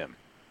wanted him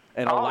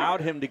and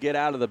allowed him to get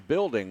out of the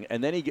building,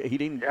 and then he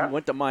didn't. He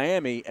went to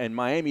Miami, and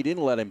Miami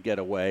didn't let him get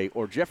away,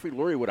 or Jeffrey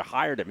Lurie would have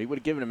hired him. He would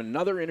have given him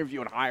another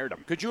interview and hired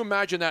him. Could you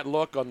imagine that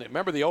look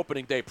remember the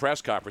opening day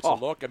press conference? The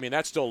look, I mean,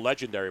 that's still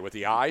legendary with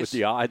the eyes.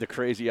 With the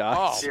crazy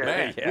eyes. Oh,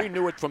 man. We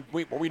knew it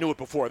we knew it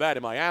before that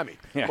in Miami.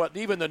 Yeah. But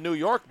even the New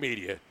York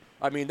media,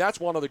 I mean, that's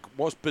one of the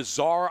most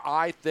bizarre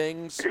eye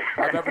things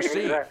I've ever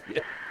seen.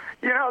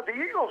 The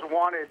Eagles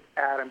wanted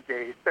Adam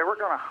Gase. They were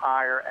going to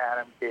hire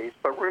Adam Gase.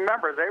 But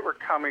remember, they were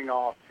coming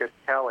off Chip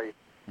Kelly,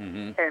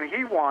 and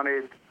he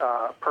wanted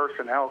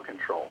personnel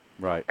control.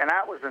 Right. And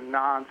that was a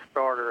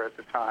non-starter at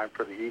the time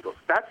for the Eagles.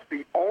 That's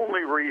the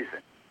only reason,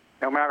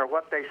 no matter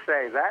what they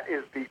say, that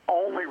is the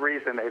only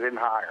reason they didn't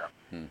hire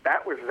him.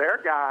 That was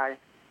their guy.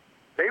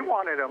 They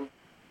wanted him,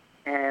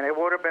 and it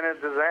would have been a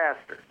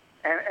disaster.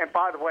 And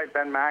by the way,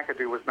 Ben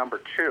McAdoo was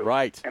number 2.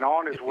 Right. And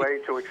on his way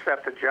to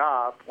accept a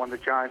job when the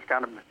Giants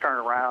got him to turn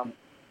around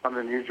on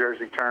the New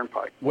Jersey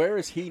Turnpike. Where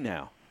is he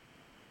now?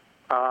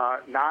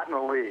 Not in the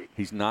league.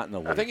 He's not in the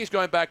league. I think he's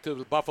going back to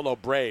the Buffalo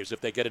Braves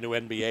if they get a new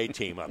NBA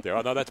team up there.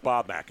 Oh, no, that's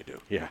Bob McAdoo.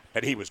 Yeah.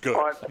 And he was good.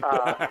 But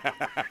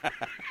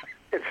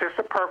it's just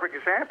a perfect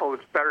example.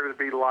 It's better to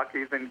be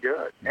lucky than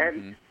good.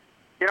 And,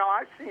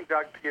 I've seen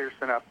Doug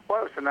Peterson up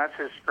close, and that's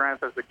his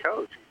strength as a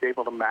coach. He's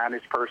able to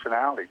manage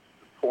personalities.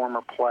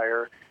 Former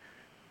player.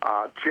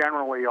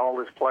 Generally, all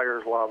his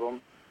players love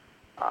him.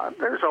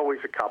 There's always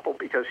a couple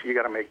because you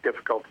got to make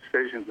difficult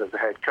decisions as a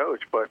head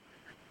coach. But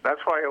that's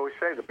why I always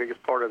say the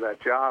biggest part of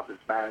that job is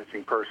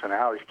managing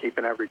personalities,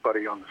 keeping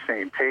everybody on the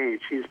same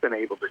page. He's been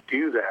able to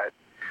do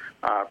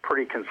that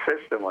pretty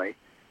consistently.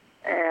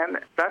 And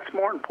that's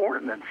more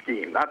important than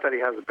scheme. Not that he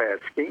has a bad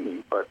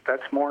scheme, but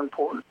that's more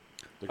important.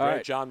 The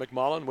great John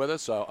McMullen with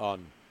us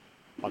on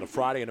a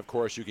Friday. And, of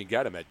course, you can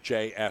get him at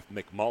JF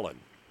McMullen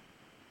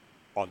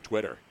on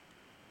Twitter,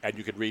 and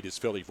you can read his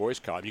Philly voice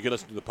column. You can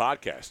listen to the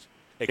podcast.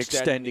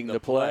 extending the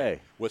play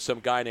with some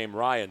guy named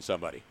Ryan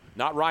somebody.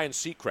 Not Ryan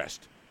Seacrest,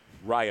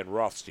 Ryan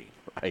Rothstein.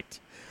 Right.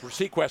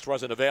 Seacrest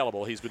wasn't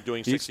available. He's been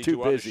doing He's 62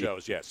 too other busy.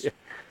 shows, yes. Yeah.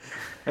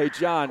 Hey,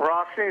 John.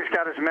 Rothstein's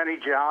got as many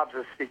jobs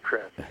as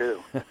Seacrest,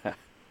 too.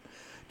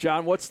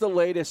 John, what's the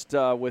latest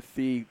with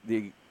the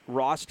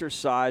roster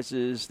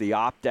sizes, the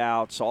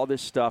opt-outs, all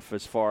this stuff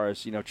as far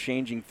as,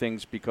 changing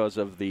things because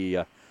of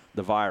the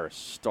virus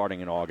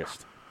starting in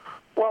August?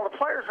 Well, the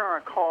players are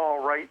on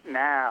call right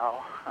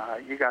now.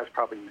 You guys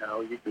probably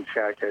know. You can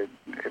check it.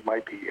 It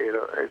might be.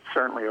 It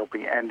certainly will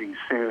be ending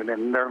soon,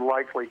 and they're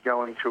likely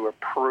going to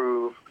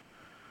approve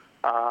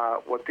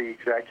what the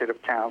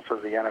executive council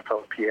of the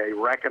NFLPA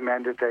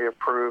recommended they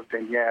approved.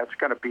 And yeah, it's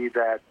going to be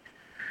that.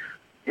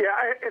 Yeah,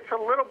 it's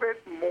a little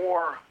bit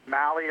more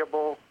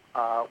malleable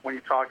when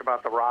you talk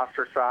about the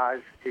roster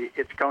size.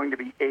 It's going to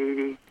be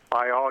 80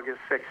 by August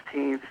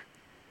 16th.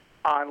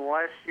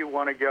 Unless you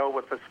want to go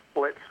with the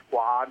split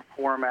squad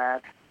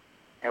format,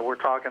 and we're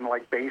talking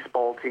like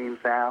baseball teams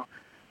now.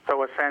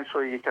 So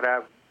essentially you could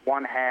have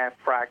one half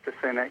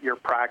practicing at your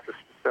practice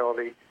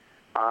facility,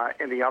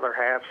 and the other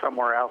half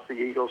somewhere else. The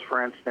Eagles,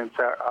 for instance,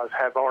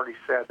 have already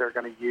said they're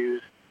going to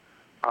use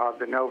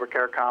the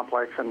NovaCare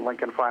Complex and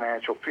Lincoln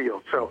Financial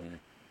Field. So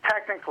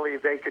technically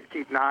they could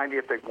keep 90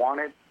 if they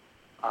wanted,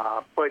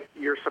 but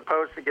you're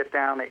supposed to get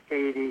down to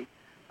 80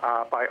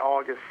 by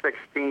August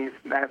 16th.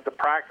 And the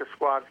practice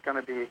squad is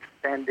going to be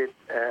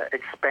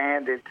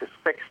expanded to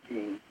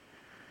 16,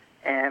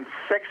 and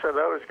 6 of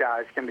those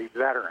guys can be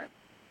veterans.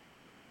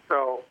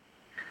 So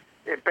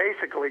it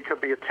basically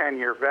could be a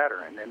 10-year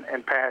veteran.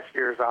 In past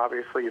years,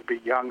 obviously, it'd be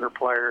younger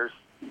players,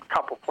 a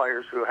couple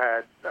players who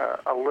had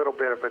a little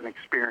bit of an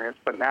experience,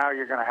 but now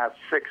you're going to have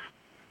six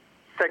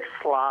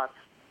slots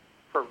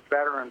for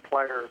veteran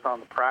players on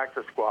the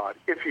practice squad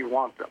if you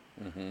want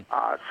them.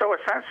 So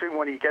essentially,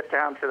 when you get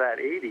down to that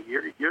 80,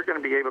 you're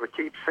going to be able to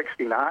keep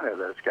 69 of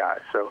those guys.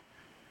 So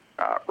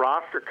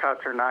roster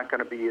cuts are not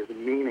going to be as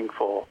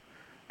meaningful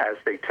as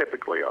they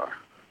typically are.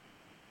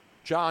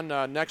 John,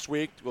 next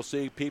week we'll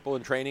see people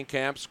in training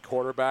camps,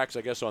 quarterbacks,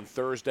 I guess on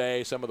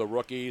Thursday, some of the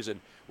rookies, and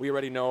we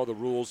already know the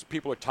rules.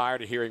 People are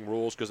tired of hearing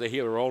rules because they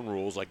hear their own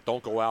rules, like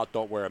don't go out,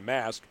 don't wear a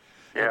mask.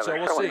 Yeah, and so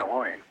they're we'll see.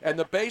 annoying. And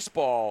the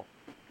baseball,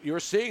 you're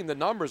seeing the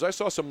numbers. I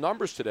saw some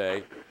numbers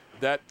today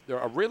that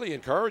are really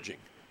encouraging,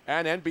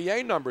 and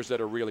NBA numbers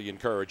that are really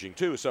encouraging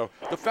too. So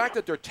the fact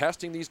that they're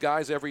testing these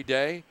guys every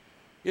day,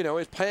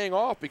 is paying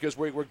off because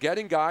we're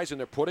getting guys and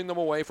they're putting them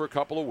away for a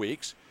couple of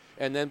weeks,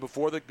 and then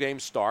before the game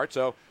starts.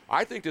 So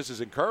I think this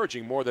is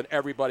encouraging more than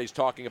everybody's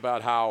talking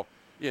about how,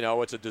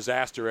 it's a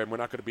disaster and we're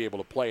not going to be able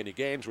to play any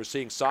games. We're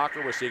seeing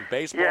soccer, we're seeing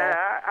baseball. Yeah,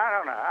 I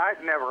don't know.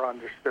 I've never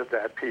understood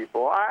that,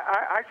 people.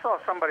 I saw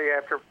somebody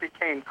after it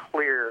became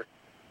clear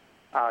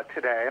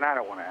today, and I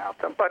don't want to out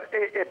them, but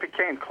it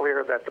became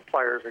clear that the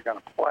players are going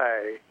to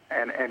play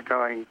and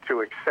going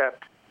to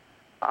accept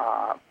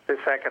this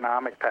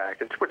economic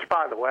package, which,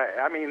 by the way,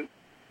 I mean,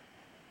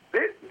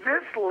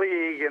 this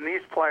league and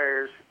these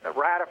players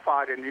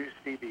ratified a new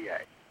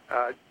CBA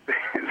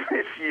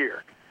this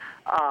year.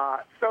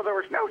 So there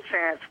was no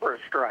chance for a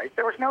strike.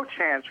 There was no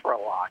chance for a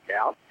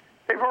lockout.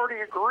 They've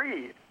already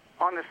agreed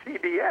on the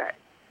CBA.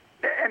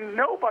 And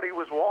nobody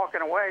was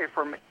walking away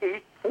from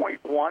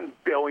 $8.1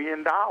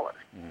 billion.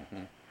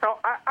 So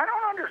I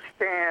don't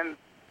understand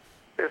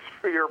this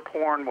fear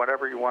porn,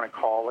 whatever you want to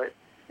call it.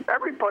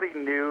 Everybody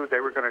knew they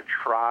were going to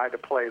try to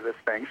play this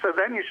thing. So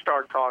then you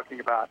start talking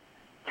about,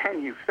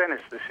 can you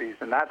finish the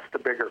season? That's the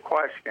bigger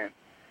question.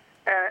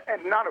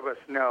 And none of us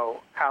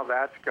know how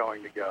that's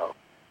going to go.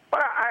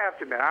 But I have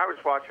to admit, I was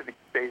watching the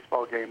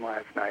baseball game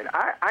last night.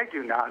 I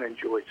do not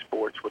enjoy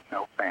sports with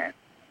no fans.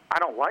 I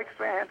don't like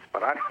fans,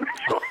 but I don't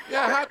enjoy.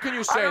 Yeah, how can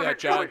you say that,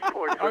 John?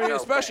 I mean,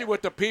 especially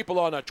with the people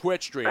on a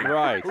Twitch stream,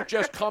 right? Who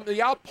just come.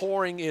 The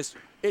outpouring it's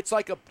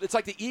like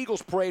the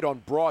Eagles parade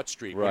on Broad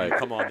Street when you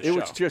come on the show. It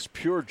was just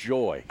pure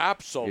joy.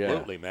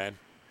 Absolutely, man.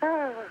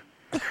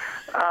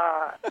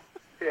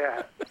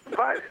 Yeah,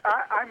 but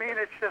I mean,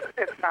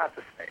 it's not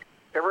the same.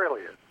 It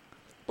really is.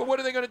 But what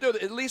are they going to do?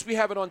 At least we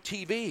have it on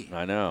TV.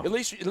 I know. At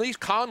least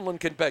Colin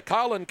can bet.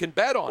 Colin can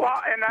bet on it.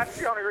 Well, and that's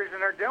the only reason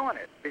they're doing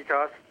it,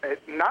 because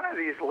none of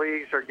these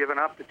leagues are giving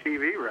up the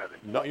TV revenue.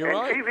 No, you're and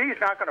right. TV's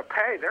not going to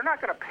pay. They're not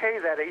going to pay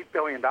that $8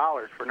 billion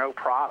for no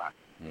product.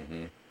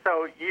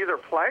 So you either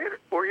play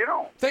it or you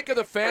don't. Think of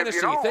the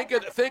fantasy.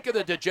 Think of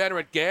the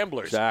degenerate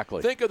gamblers.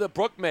 Exactly. Think of the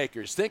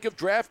bookmakers. Think of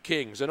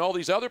DraftKings and all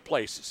these other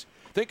places.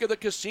 Think of the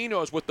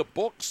casinos with the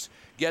books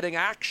getting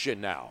action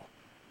now.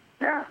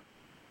 Yeah.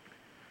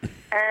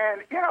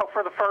 And,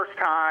 for the first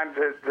time,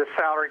 the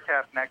salary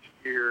cap next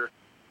year,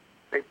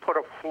 they put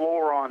a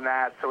floor on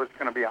that, so it's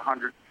going to be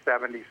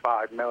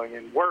 $175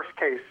 million. Worst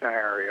case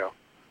scenario,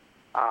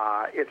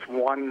 it's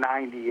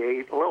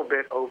 $198, a little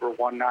bit over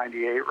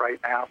 $198 right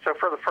now. So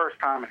for the first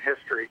time in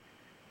history,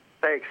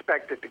 they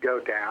expect it to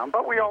go down,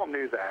 but we all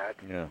knew that.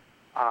 Yeah.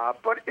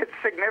 But it's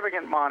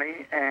significant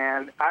money,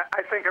 and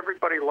I think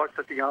everybody looks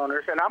at the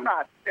owners, and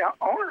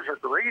owners are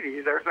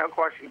greedy. There's no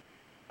question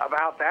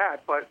about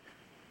that, but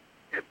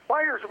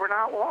players were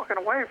not walking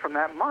away from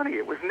that money.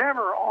 It was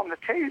never on the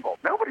table.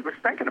 Nobody was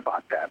thinking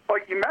about that.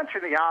 But you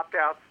mentioned the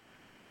opt-outs.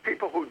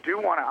 People who do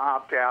want to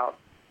opt out,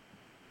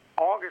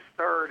 August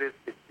 3rd is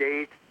the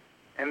date,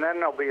 and then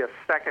there'll be a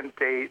second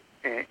date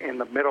in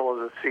the middle of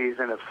the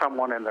season if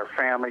someone in their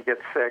family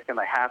gets sick and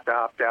they have to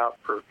opt out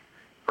for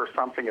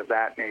something of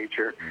that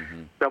nature.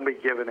 Mm-hmm. They'll be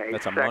given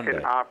a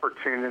second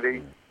opportunity.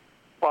 Mm-hmm.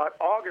 But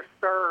August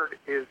 3rd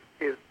is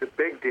the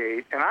big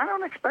date, and I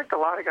don't expect a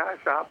lot of guys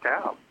to opt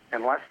out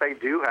unless they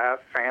do have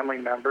family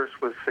members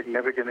with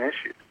significant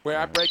issues. We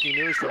have breaking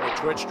news from the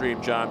Twitch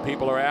stream, John.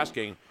 People are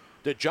asking,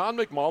 did John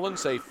McMullen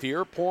say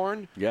fear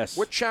porn? Yes.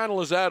 What channel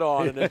is that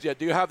on? And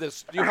do you have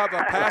this? Do you have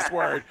a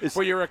password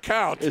for your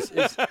account? Is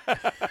that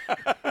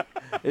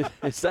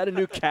a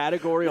new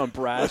category on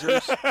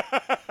browsers?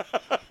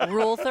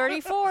 Rule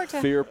 34.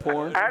 Fear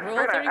porn? That's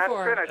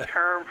been a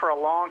term for a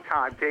long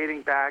time,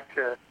 dating back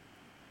to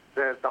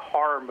the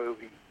horror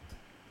movie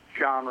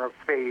genre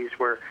phase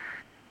where,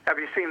 have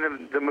you seen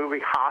the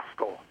movie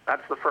Hostel?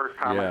 That's the first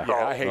time I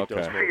saw I hate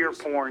those fear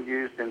movies. porn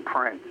used in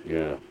print.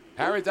 Yeah.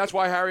 Harry, that's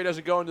why Harry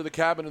doesn't go into the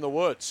cabin in the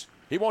woods.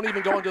 He won't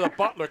even go into the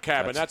Butler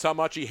cabin. That's how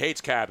much he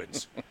hates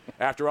cabins.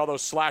 After all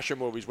those slasher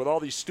movies with all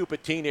these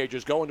stupid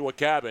teenagers go into a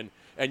cabin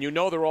and you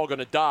know they're all going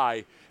to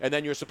die, and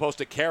then you're supposed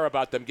to care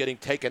about them getting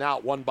taken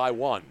out one by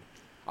one.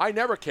 I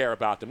never care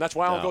about them. That's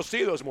why I don't go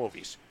see those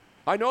movies.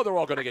 I know they're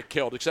all going to get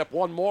killed, except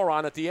one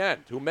moron at the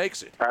end who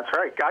makes it. That's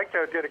right.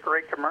 Geico did a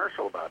great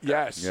commercial about that.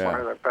 Yes. One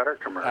of the better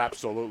commercials.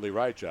 Absolutely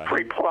right, John.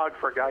 Free plug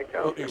for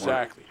Geico.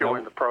 Exactly.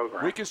 Join the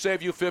program. We can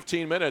save you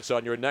 15 minutes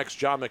on your next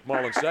John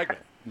McMullen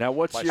segment. Now,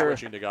 by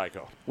switching to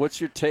Geico?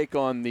 What's your take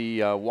on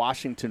the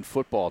Washington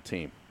football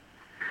team?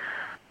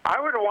 I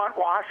would have won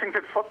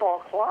Washington Football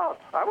Club.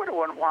 I would have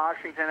won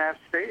Washington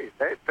FC.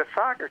 The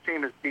soccer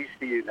team is DC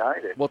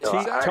United. Well,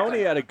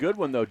 Tony had a good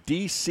one, though,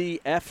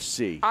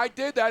 DCFC. I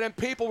did that, and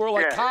people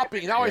were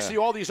copying. Now I see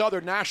all these other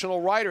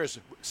national writers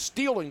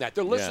stealing that.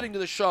 They're listening to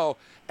the show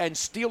and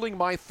stealing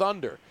my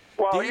thunder.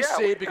 Well,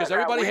 DC, because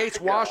everybody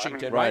hates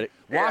Washington, right?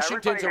 Yeah,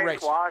 Washington's a everybody race.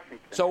 hates Washington.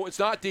 So it's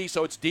not D,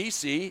 so it's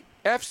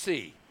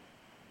DCFC.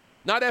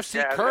 Not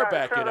FC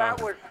Kerbeck,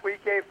 that was, we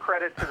gave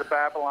credit to the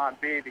Babylon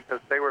Bee because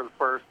they were the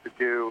first to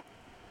do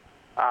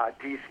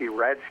DC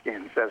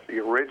Redskins as the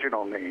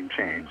original name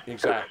change.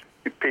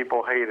 Exactly.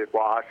 People hated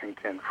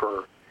Washington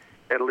for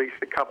at least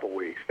a couple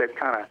weeks.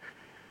 I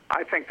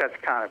think that's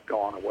kind of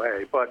gone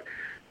away. But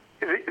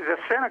the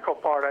cynical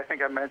part, I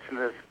think I mentioned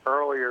this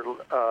earlier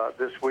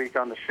this week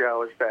on the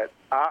show, is that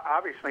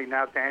obviously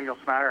now Daniel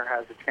Snyder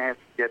has a chance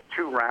to get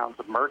 2 rounds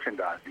of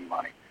merchandising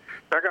money.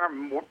 They're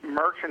going to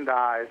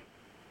merchandise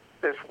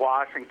this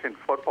Washington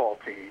football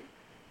team,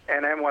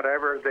 and then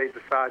whatever they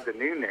decide the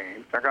new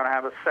name, they're going to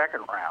have a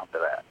second round to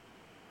that.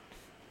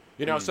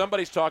 You know,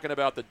 somebody's talking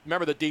about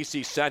remember the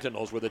DC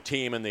Sentinels were the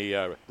team in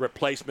the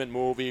replacement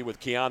movie with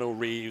Keanu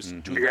Reeves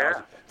in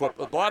 2000. A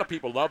lot of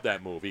people love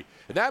that movie.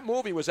 And that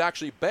movie was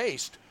actually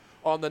based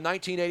on the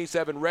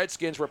 1987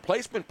 Redskins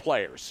replacement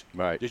players.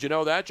 Right. Did you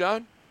know that,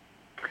 John?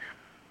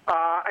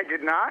 I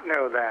did not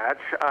know that.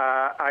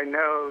 I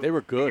know they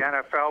were good. The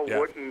NFL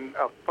wouldn't,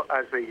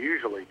 as they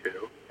usually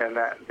do, and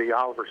that the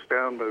Oliver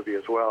Stone movie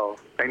as well.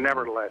 They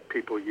never let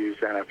people use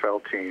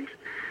NFL teams,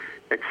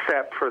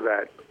 except for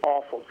that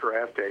awful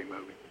Draft Day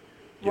movie.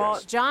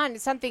 Well, John,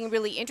 something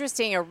really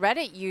interesting. A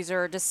Reddit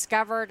user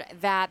discovered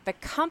that the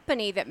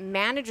company that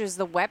manages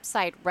the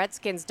website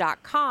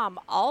Redskins.com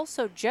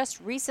also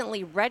just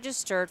recently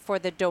registered for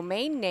the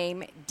domain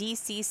name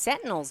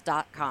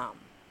DCSentinels.com.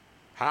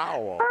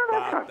 How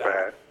That's not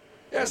bad.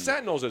 Yeah,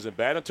 Sentinels isn't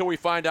bad until we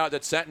find out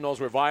that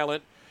Sentinels were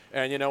violent.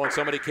 And, you know, when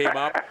somebody came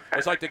up,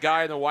 it's like the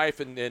guy and the wife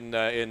in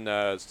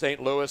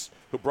St. Louis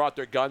who brought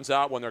their guns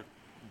out when their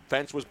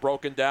fence was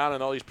broken down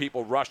and all these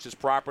people rushed his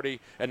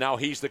property, and now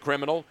he's the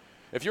criminal.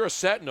 If you're a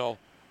Sentinel,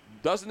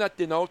 doesn't that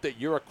denote that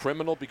you're a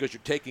criminal because you're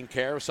taking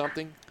care of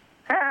something?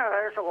 Yeah,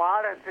 there's a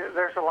lot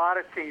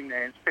of team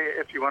names.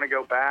 If you want to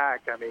go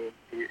back, I mean,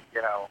 you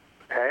know,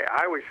 hey,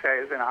 I always say,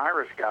 as an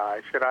Irish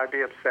guy, should I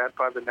be upset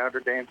by the Notre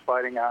Dame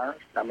Fighting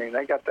Irish? I mean,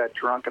 they got that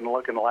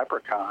drunken-looking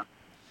leprechaun.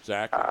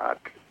 Exactly.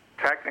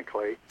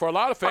 Technically, for a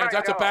lot of fans,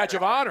 that's a badge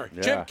of honor.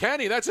 Yeah. Jim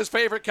Kenny, that's his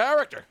favorite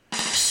character.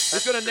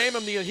 He's going to name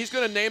him. He's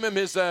going to name him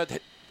his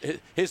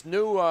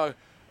new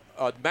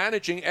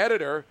managing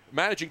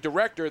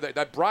director.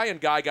 That Brian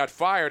guy got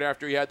fired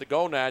after he had the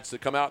Gonads to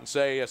come out and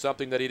say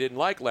something that he didn't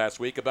like last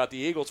week about the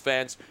Eagles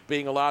fans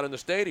being allowed in the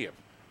stadium.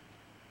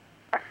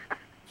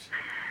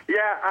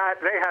 Yeah,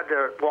 they had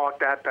to walk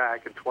that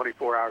back in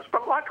 24 hours.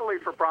 But luckily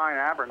for Brian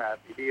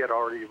Abernathy, he had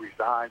already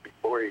resigned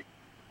before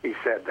he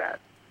said that.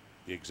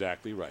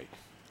 Exactly right.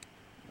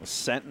 A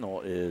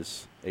sentinel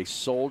is a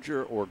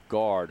soldier or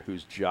guard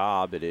whose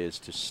job it is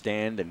to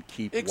stand and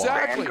keep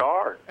exactly. watch.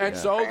 Guard. And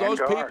so those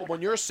people,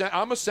 when you're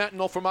I'm a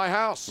sentinel for my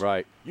house.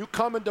 Right. You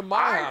come into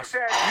my house. You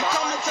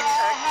come into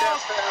our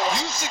house,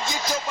 you should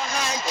get your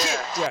behind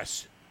kicked.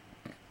 Yes.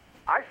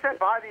 I said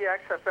buy the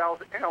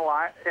XFL's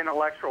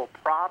intellectual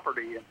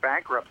property in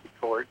bankruptcy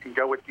court and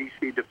go with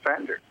DC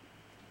Defenders.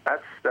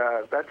 That's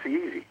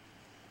easy.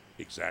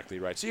 Exactly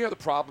right. See how the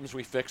problems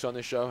we fix on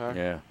this show, huh?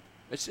 Yeah.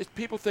 It's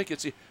people think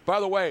it's. By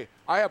the way,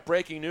 I have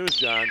breaking news,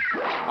 John.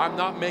 I'm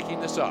not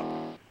making this up.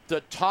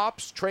 The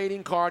Topps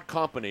trading card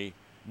company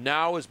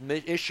now is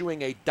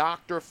issuing a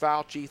Dr.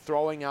 Fauci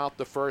throwing out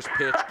the first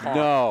pitch card.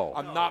 No.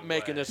 I'm not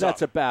making this up.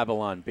 That's a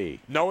Babylon Bee.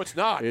 No, it's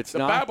not. It's the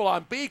not?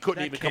 Babylon Bee couldn't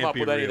That even can't come up be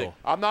with anything. real.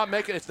 I'm not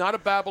making. It's not a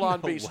Babylon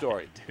No Bee way,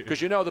 story.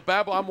 Because the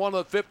Babylon. I'm one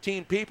of the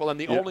 15 people and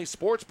the only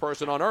sports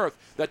person on earth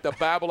that the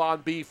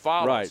Babylon Bee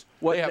follows.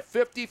 Right. They have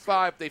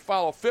 55. They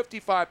follow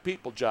 55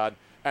 people, John,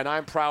 and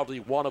I'm proudly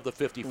one of the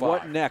 55.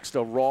 What next?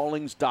 A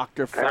Rawlings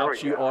Dr. There we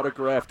Fauci go.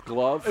 autographed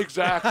glove?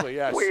 Exactly.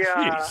 Yes.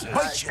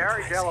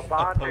 Gary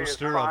Dell'Abate is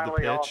Poster of the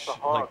finally off pitch, the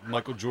hook. like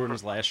Michael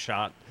Jordan's last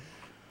shot.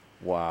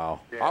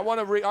 Wow. I want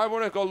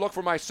to go look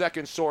for my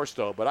second source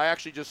though, but I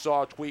actually just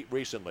saw a tweet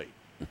recently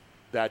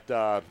that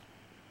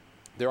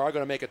they are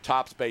going to make a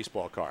Topps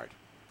baseball card,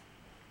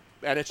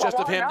 and it's just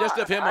Well, of why him, not? just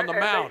of him on the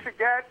mound. They should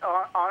get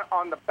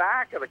on the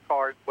back of the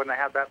card when they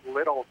have that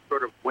little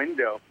sort of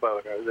window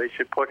photo. They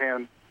should put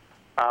him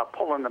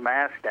pulling the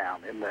mask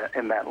down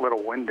in that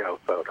little window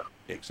photo.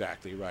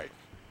 Exactly right.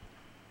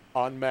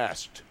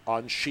 Unmasked,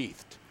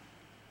 unsheathed,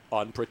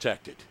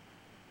 unprotected.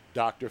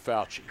 Dr.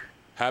 Fauci.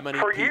 How many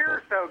For people?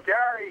 years, though,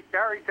 Gary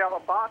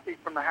Dell'Abate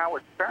from the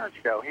Howard Stern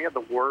show, he had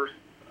the worst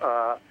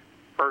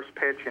first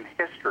pitch in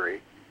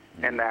history,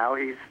 and now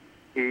he's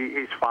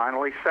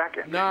finally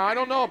second. No, I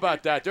don't know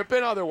about that. There have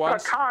been other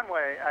ones.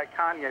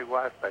 Kanye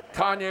West.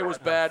 Kanye was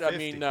bad. I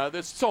mean,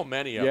 there's so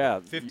many of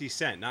them. 50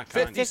 Cent, not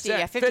Kanye. 50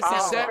 Cent. 50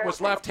 Cent was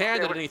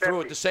left-handed, and he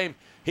threw it the same.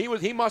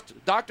 He must.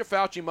 Dr.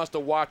 Fauci must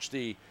have watched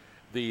the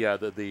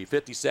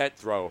 50 Cent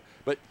throw,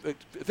 but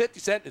 50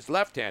 Cent is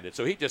left-handed,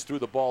 so he just threw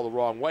the ball the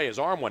wrong way. His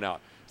arm went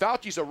out.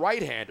 Fauci's a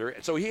right-hander,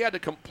 so he had to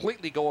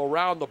completely go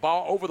around the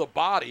ball, over the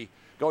body,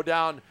 go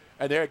down.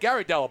 And there,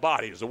 Gary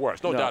Dell'Abate is the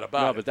worst, no doubt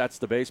about no, it. but that's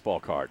the baseball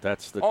card.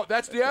 That's the. Oh,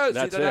 that's the other.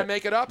 That's Did I it.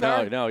 make it up, No,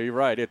 Harry? no, you're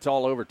right. It's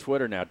all over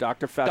Twitter now.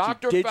 Dr. Fauci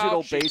Dr.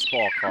 digital Fauci.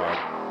 baseball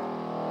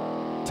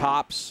card.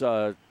 Topps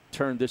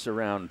turned this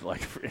around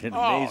like in an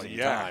amazing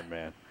time,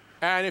 man.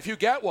 And if you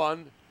get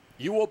one,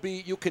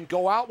 you can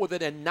go out with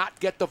it and not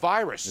get the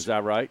virus. Is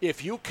that right?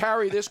 If you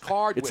carry this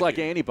card It's with like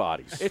you.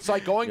 antibodies. It's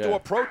like going to Yeah. a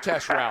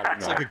protest rally.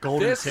 It's like a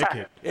golden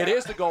ticket. It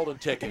is the golden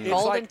ticket. It's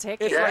Golden like,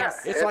 ticket, It's yes.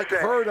 like, it's like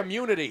herd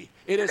immunity.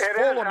 It is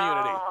full immunity.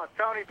 Oh,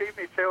 Tony beat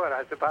me to it.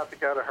 I was about to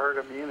go to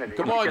herd immunity.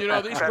 Come on,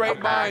 these great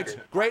minds,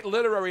 great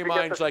literary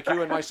minds like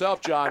you and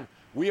myself, John.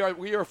 We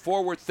are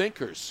forward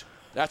thinkers.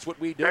 That's what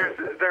we do.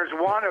 There's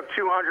one of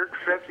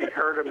 250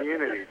 herd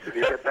immunities if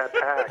you get that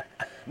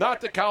pack.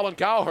 Not the Colin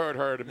Cowherd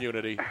herd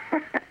immunity.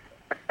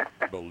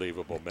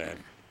 Unbelievable, man.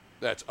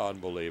 That's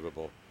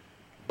unbelievable.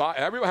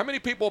 How many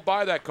people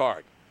buy that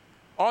card?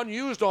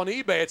 Unused on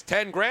eBay, it's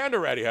 $10,000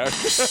 already. Huh?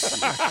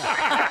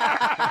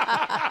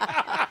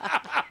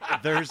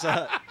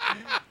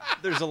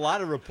 There's a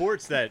lot of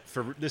reports that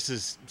this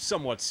is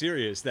somewhat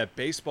serious, that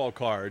baseball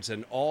cards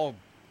and all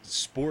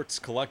sports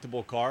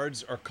collectible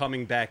cards are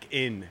coming back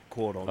in,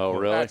 quote unquote. Oh,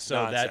 really? That's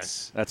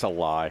nonsense. That's a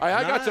lie.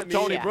 I got some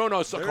Tony yeah.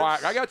 Bruno.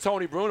 There's- I got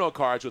Tony Bruno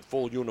cards with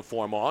full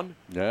uniform on.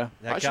 Yeah.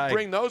 I should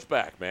bring those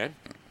back, man.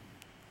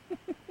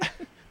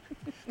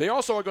 They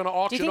also are going to Do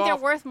you auction think they're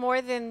off. worth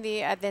more than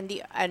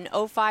an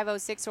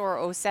 05, 06,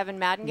 or 07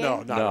 Madden game? No,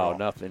 not at No, all.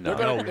 nothing. They're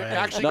No. gonna-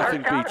 actually,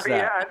 Nothing There's beats gotta be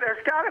that.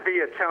 there's got to be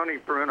a Tony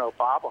Bruno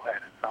bobblehead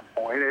at some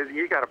point.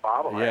 You got a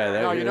bobblehead. Yeah,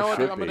 No, you know what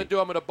should I'm going to be. do?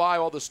 I'm going to buy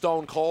all the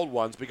Stone Cold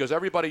ones because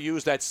everybody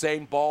used that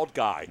same bald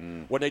guy.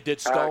 When they did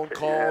Stone Okay,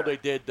 Cold, yeah. they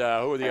did,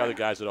 who are the other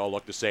guys that all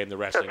look the same, the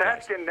wrestling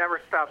guys? Sebastian never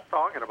stops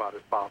talking about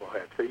his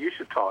bobblehead, so you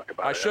should talk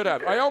about it. I should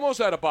have. every I day. almost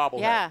had a bobblehead.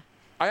 Yeah.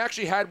 I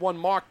actually had one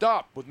marked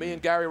up with me and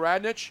Gary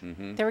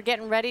Radnich. They were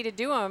getting ready to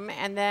do them,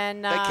 and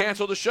then They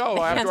canceled the show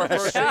after our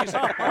first season.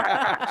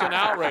 It's an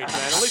outrage,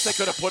 man. At least they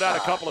could have put out a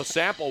couple of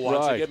sample ones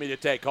to Right. get me to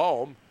take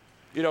home.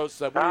 You know, what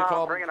do you call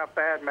them? bringing up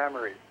bad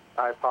memories.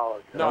 I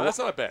apologize. No, that's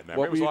not a bad memory.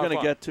 What It were was you a lot going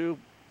of to fun. get to?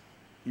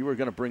 You were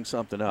going to bring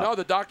something up. No,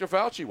 the Dr.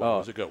 Fauci one Oh.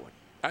 was a good one.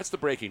 That's the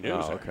breaking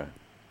news. Oh, there. okay.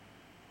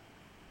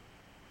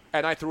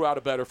 And I threw out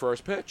a better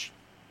first pitch.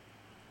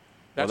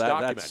 That's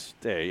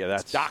documented.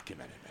 That's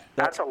documented, man.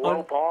 That's a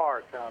low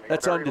bar, Tony.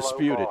 That's a very low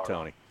undisputed, bar.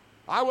 Tony.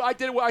 I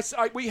did.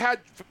 We had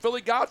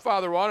Philly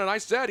Godfather on, and I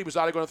said he was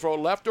either going to throw it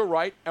left or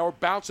right or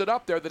bounce it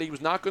up there, that he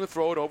was not going to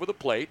throw it over the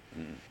plate,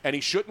 and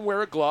he shouldn't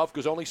wear a glove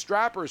because only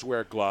strappers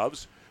wear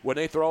gloves when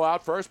they throw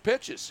out first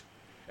pitches.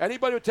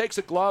 Anybody who takes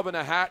a glove and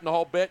a hat and the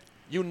whole bit,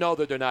 you know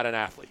that they're not an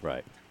athlete.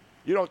 Right.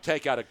 You don't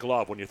take out a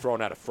glove when you're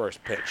throwing out a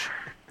first pitch.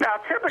 Now,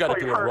 Gotta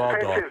typically do a raw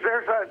first dog. pitches,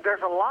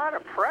 there's a lot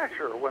of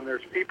pressure when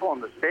there's people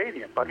in the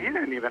stadium, but he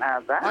didn't even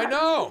have that. I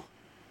know.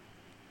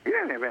 He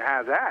didn't even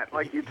have that.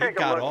 Like you take a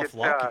got look off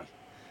at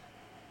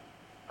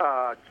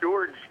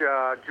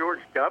George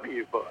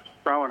W. Bush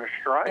throwing a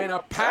strike In a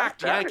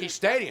packed That Yankee is-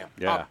 Stadium.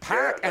 Yeah. A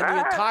packed, and the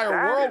that- entire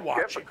that world is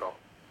watching. difficult.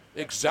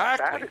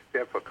 Exactly. That is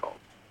difficult.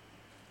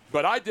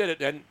 But I did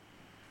it, and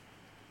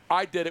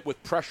I did it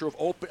with pressure of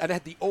open, and I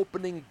had the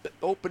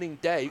opening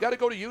day. You got to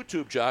go to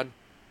YouTube, John.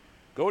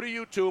 Go to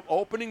YouTube,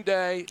 opening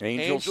day,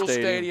 Angel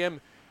Stadium.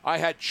 I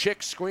had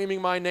chicks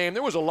screaming my name.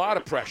 There was a lot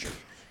of pressure.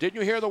 Didn't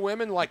you hear the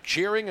women like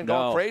cheering and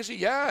going crazy?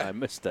 Yeah. I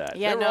missed that.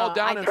 Yeah, they were no, all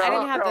down I in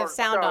didn't have the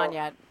sound on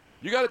yet.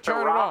 You got to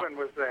turn it on. Robin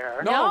was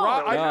there.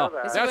 No.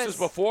 This is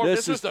before.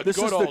 This is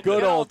the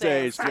good old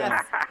days, Jim.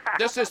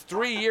 This is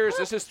 3 years.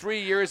 This is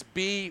 3 years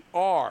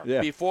BR.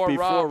 Yeah, before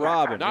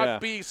Robin.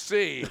 Not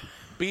BC.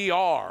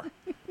 BR.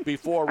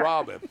 Before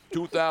Robin.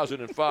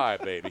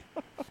 2005, baby.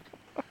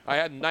 I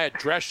had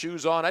dress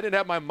shoes on. I didn't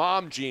have my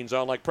mom jeans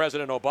on like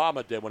President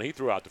Obama did when he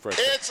threw out the first.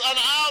 It's an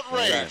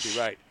outrage. Exactly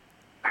right.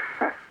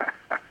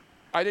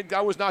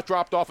 I was not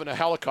dropped off in a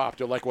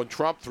helicopter like when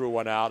Trump threw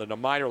one out in a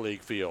minor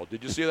league field.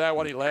 Did you see that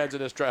when he lands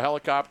in his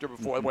helicopter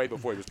way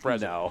before he was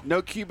president?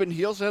 No Cuban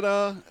heels at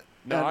No,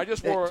 I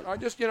was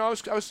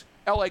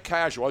L.A.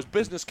 casual. I was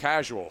business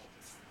casual.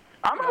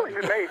 I'm always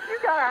amazed. You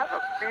gotta have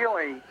a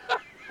feeling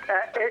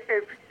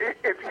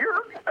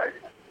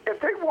if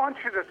they want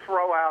you to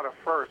throw out a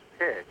first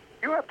pitch,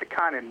 you have to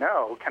kind of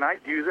know, can I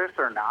do this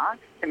or not?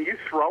 Can you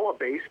throw a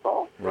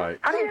baseball? Right.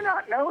 How do you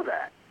not know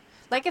that?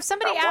 Like if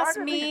somebody asked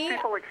me, why do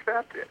people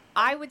accept it?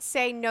 I would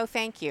say no,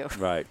 thank you.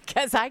 Right.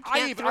 Because I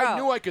can't throw. I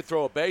knew I could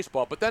throw a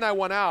baseball, but then I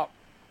went out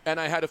and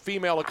I had a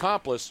female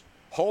accomplice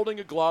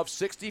holding a glove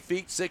 60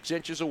 feet 6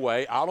 inches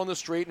away out on the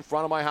street in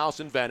front of my house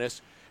in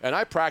Venice, and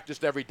I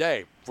practiced every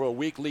day for a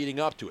week leading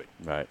up to it.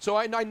 Right. So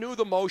I knew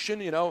the motion,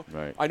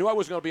 Right. I knew I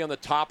was going to be on the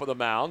top of the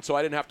mound, so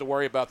I didn't have to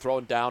worry about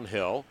throwing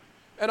downhill.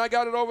 And I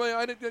got it over.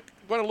 It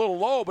went a little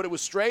low, but it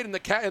was straight, and the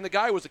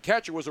guy who was the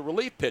catcher was a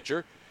relief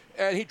pitcher,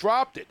 and he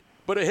dropped it.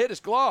 But it hit his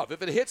glove.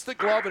 If it hits the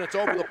glove and it's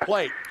over the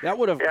plate. That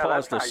would have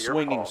caused a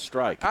swinging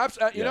strike.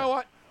 You know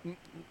what?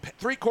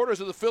 3/4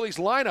 of the Phillies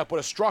lineup would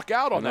have struck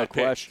out on that pitch.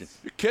 No question.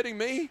 You kidding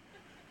me?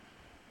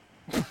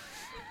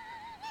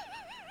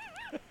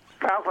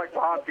 Sounds like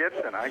Bob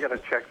Gibson. I got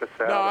to check this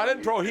out. No, I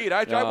didn't throw heat.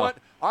 I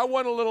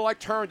went a little. I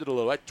turned it a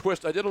little. I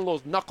did a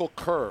little knuckle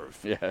curve.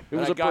 Yeah, it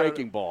was a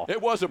breaking ball.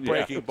 It was a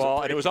breaking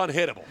ball, and it was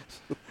unhittable.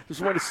 It was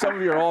one of some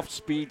of your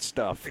off-speed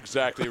stuff.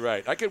 Exactly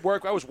right. I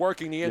was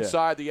working the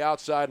inside, the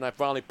outside, and I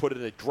finally put it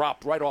in. It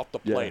dropped right off the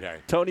plate. Yeah.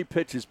 Tony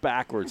pitches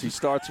backwards. He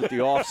starts with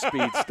the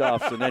off-speed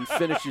stuff and then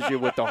finishes you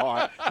with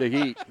the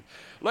heat.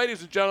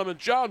 Ladies and gentlemen,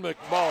 John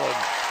McMullen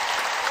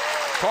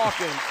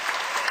talking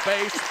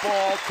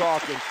baseball,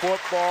 talking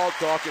football,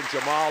 talking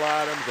Jamal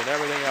Adams, and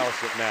everything else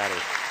that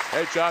matters.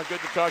 Hey, John, good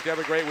to talk to you.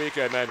 Have a great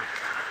weekend, man.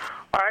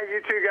 All right,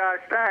 you two guys.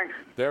 Thanks.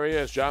 There he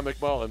is, John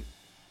McMullen.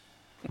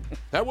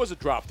 That was a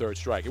drop third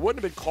strike. It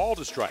wouldn't have been called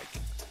a strike,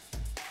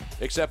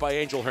 except by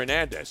Angel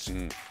Hernandez.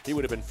 He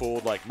would have been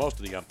fooled like most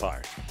of the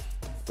umpires.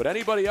 But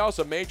anybody else,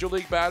 a major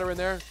league batter in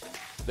there,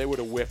 they would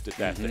have whiffed at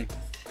that thing.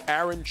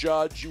 Aaron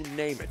Judge, you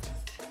name it.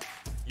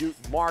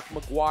 Mark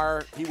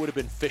McGwire, he would have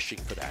been fishing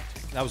for that.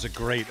 That was a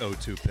great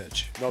 0-2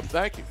 pitch. No,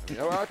 thank you.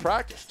 I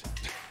practiced.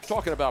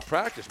 Talking about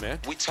practice, man.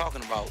 We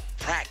talking about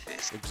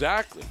practice.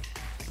 Exactly.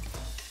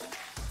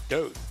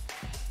 Dude.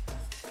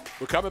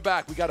 We're coming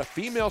back. We got a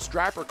female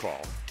strapper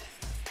call,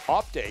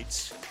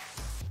 updates,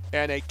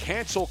 and a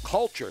cancel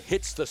culture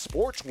hits the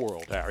sports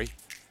world, Harry.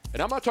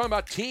 And I'm not talking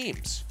about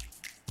teams.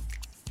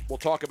 We'll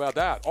talk about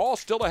that. All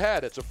still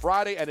ahead. It's a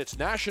Friday, and it's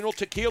National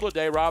Tequila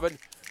Day, Robin.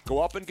 Go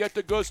up and get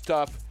the good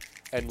stuff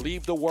and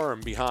leave the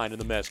worm behind in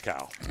the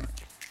mezcal.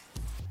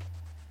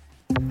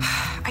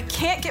 I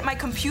can't get my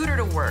computer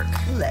to work.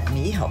 Let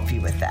me help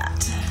you with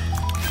that.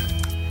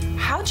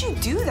 How'd you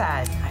do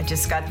that? I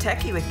just got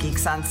techie with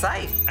Geeks on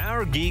Site.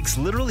 Our geeks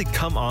literally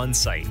come on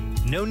site.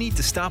 No need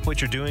to stop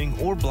what you're doing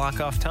or block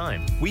off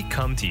time. We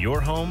come to your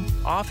home,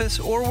 office,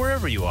 or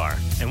wherever you are.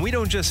 And we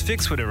don't just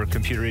fix whatever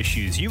computer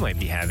issues you might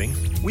be having.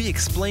 We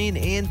explain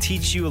and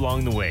teach you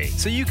along the way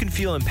so you can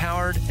feel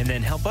empowered and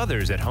then help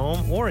others at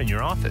home or in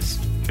your office.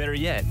 Better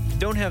yet,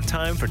 don't have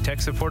time for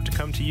tech support to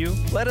come to you?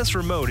 Let us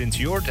remote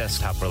into your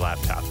desktop or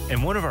laptop,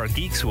 and one of our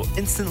geeks will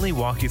instantly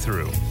walk you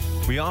through.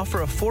 We offer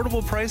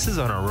affordable prices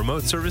on our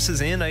remote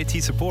services and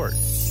IT support.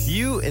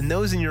 You and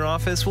those in your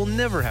office will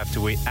never have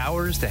to wait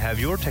hours to have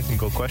your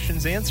technical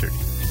questions answered.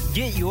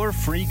 Get your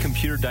free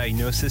computer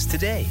diagnosis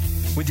today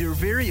with your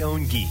very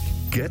own geek.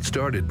 Get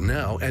started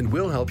now and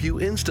we'll help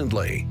you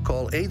instantly.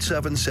 Call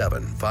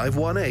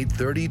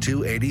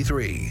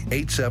 877-518-3283.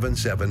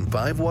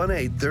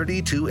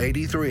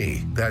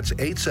 877-518-3283. That's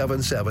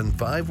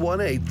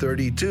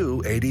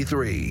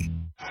 877-518-3283.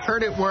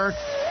 Heard it work?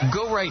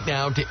 Go right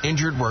now to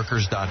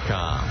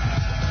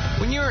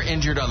InjuredWorkers.com. When you're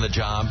injured on the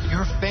job,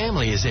 your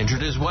family is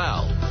injured as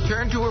well.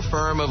 Turn to a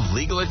firm of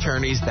legal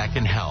attorneys that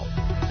can help,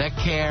 that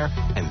care,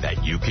 and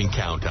that you can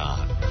count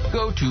on.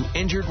 Go to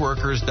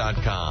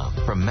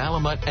InjuredWorkers.com from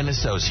Malamut and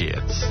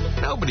Associates.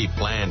 Nobody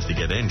plans to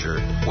get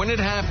injured. When it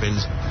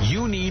happens,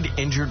 you need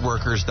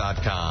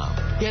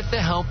InjuredWorkers.com. Get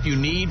the help you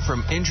need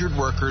from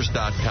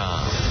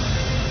InjuredWorkers.com.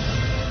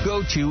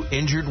 Go to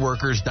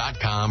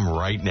InjuredWorkers.com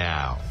right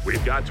now.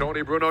 We've got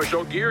Tony Bruno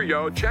Show gear,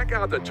 yo. Check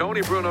out the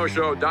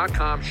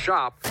TonyBrunoShow.com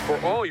shop for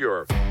all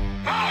your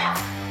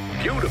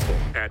beautiful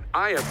and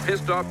I am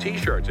pissed off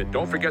t-shirts. And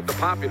don't forget the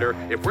popular,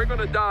 if we're going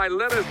to die,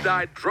 let us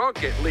die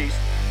drunk at least,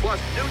 plus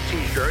new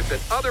t-shirts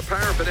and other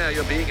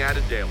paraphernalia being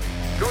added daily.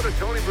 Go to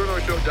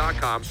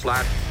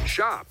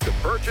TonyBrunoShow.com/shop to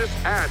purchase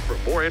and for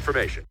more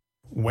information.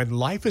 When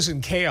life is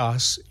in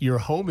chaos, your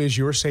home is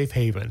your safe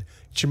haven.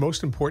 It's your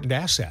most important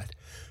asset.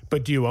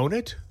 But do you own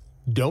it?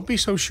 Don't be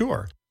so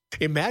sure.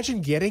 Imagine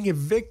getting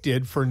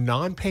evicted for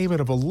non-payment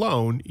of a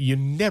loan you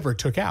never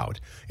took out.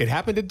 It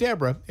happened to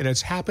Deborah, and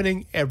it's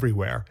happening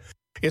everywhere.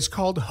 It's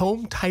called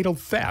home title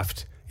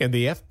theft, and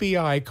the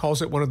FBI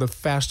calls it one of the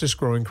fastest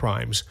growing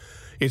crimes.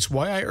 It's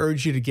why I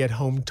urge you to get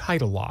Home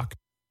Title Lock.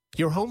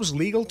 Your home's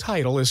legal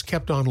title is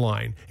kept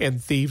online,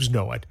 and thieves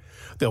know it.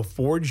 They'll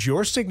forge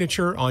your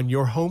signature on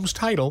your home's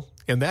title,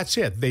 and that's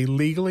it. They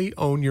legally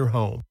own your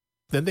home.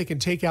 Then they can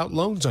take out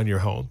loans on your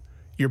home.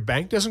 Your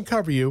bank doesn't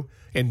cover you,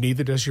 and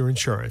neither does your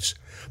insurance.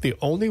 The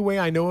only way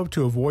I know of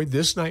to avoid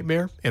this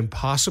nightmare and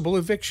possible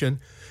eviction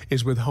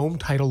is with Home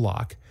Title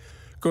Lock.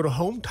 Go to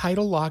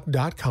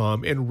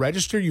HomeTitleLock.com and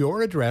register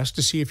your address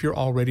to see if you're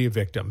already a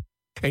victim.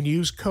 And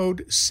use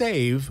code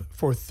SAVE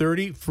for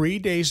 30 free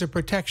days of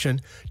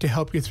protection to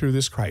help you through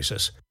this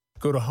crisis.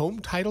 Go to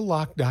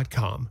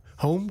HomeTitleLock.com.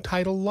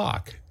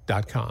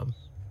 HomeTitleLock.com.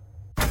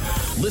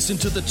 Listen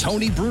to The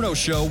Tony Bruno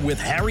Show with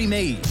Harry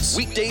Mays.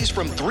 Weekdays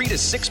from 3 to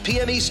 6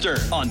 p.m. Eastern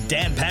on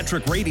Dan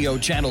Patrick Radio,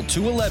 Channel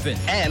 211,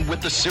 and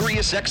with the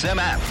SiriusXM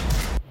app.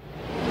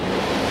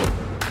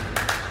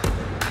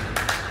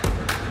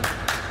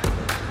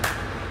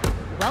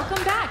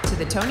 Welcome back to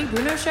the Tony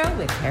Bruno Show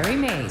with Harry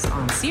Mays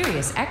on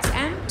Sirius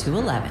XM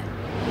 211.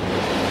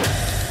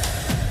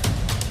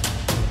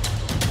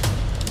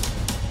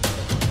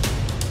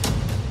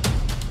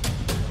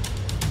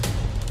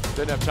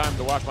 Didn't have time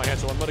to wash my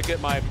hands, so I'm going to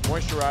get my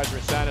moisturizer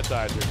and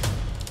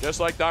sanitizer, just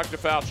like Dr.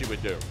 Fauci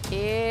would do.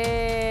 Ew.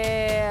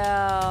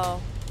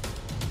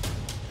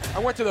 I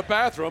went to the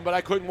bathroom, but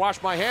I couldn't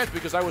wash my hands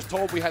because I was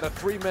told we had a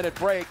 3-minute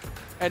break,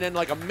 and then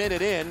like a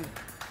minute in,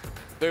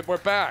 we're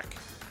back.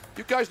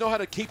 You guys know how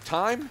to keep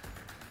time?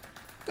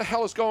 What the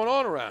hell is going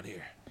on around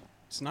here?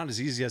 It's not as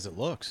easy as it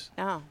looks.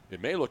 No. It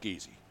may look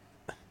easy,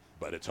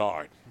 but it's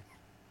hard.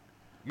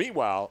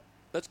 Meanwhile,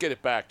 let's get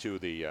it back to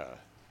the...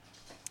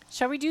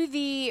 Shall we do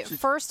the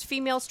first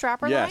female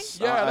strapper Yes.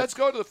 line? Yeah, let's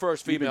go to the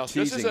first female.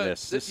 This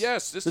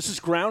is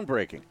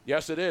groundbreaking.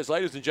 Yes, it is.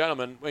 Ladies and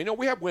gentlemen, you know,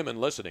 we have women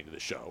listening to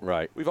the show.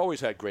 Right. We've always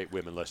had great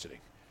women listening.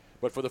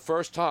 But for the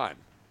first time,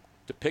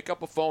 to pick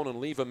up a phone and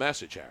leave a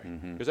message, Harry.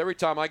 Because every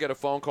time I get a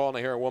phone call and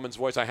I hear a woman's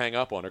voice, I hang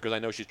up on her because I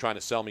know she's trying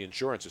to sell me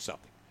insurance or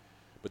something.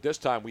 But this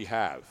time we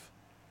have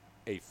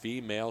a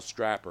female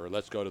strapper.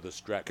 Let's go to the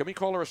strap. Can we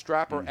call her a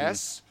strapper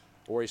S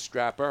or a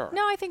strapper?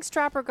 No, I think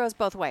strapper goes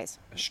both ways.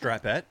 A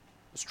strapette?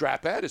 A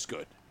strapette is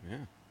good. Yeah.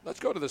 Let's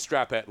go to the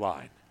strapette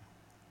line.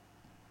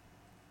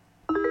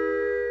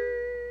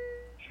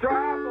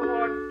 Strap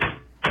on.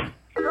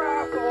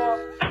 Strap on.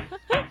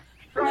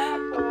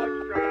 Strap on.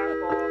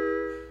 Strap on.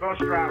 The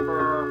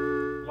strapper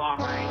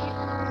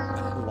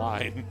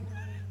line.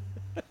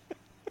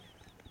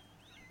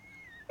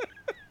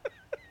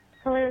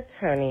 Hello,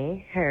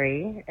 Tony,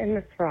 Harry, and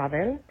Miss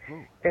Robin.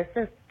 This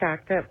is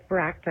Stacked Up,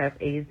 Racked Up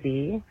AZ,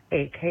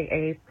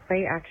 a.k.a.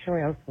 Play Action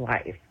Rail's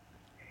wife.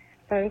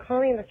 So I'm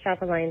calling the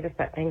strapper line to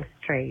set things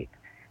straight.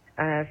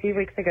 A few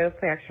weeks ago,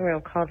 Play Action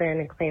Rail called in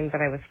and claimed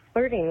that I was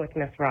flirting with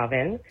Miss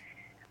Robin.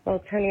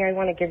 Well, Tony, I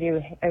want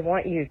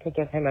you to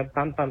give him a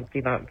bump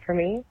for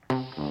me.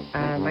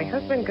 My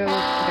husband goes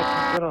to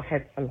get little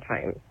head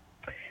sometimes.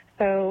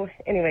 So,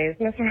 anyways,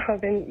 Miss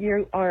Robin,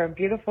 you are a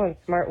beautiful and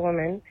smart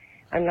woman.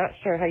 I'm not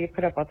sure how you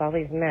put up with all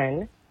these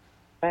men,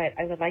 but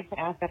I would like to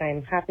ask that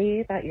I'm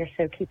happy that your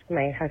show keeps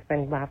my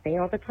husband laughing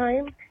all the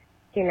time.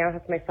 He now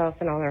has myself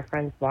and all our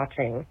friends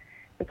watching.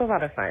 It's a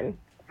lot of fun.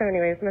 So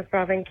anyways, Miss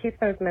Robin, keep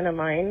those men in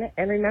mind.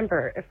 And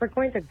remember, if we're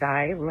going to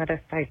die, let us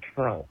die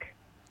drunk,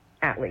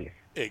 at least.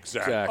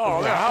 Exactly.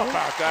 Oh, how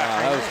about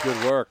that? That was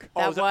good work.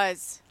 That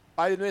was.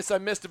 I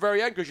missed the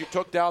very end because you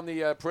took down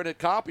the printed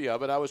copy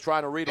of it. I was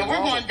trying to read it. If we're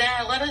going to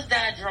die, let us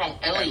die drunk,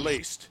 at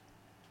least.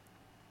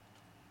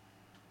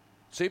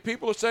 See,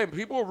 people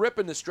are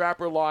ripping the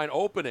strapper line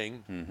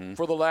opening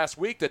for the last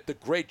week that the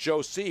great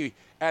Joe C.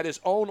 at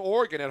his own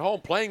organ at home,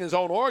 playing his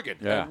own organ.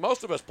 Yeah. And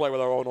most of us play with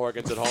our own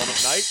organs at home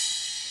at night,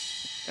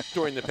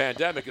 during the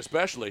pandemic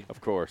especially. Of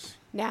course.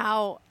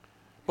 Now.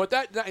 But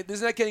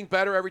isn't that getting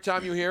better every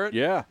time you hear it?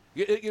 Yeah.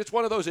 It's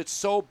one of those, it's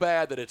so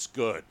bad that it's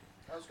good.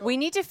 We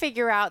need to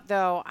figure out,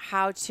 though,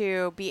 how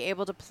to be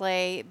able to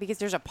play, because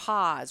there's a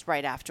pause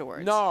right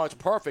afterwards. No, it's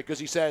perfect because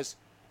he says,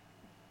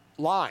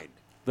 line.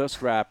 The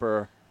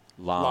strapper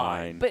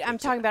line. But I'm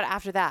talking about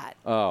after that.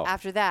 Oh.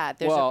 After that,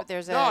 there's No,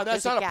 there's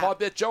that's not a gap.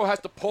 pause. Joe has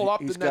to pull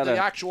up the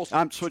actual.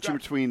 I'm switching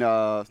between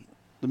the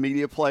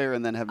media player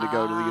and then having to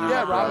go to the internet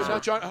Yeah, Robin.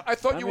 browser. I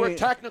thought you were a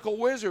technical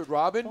wizard,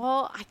 Robin.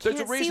 Well, I can't There's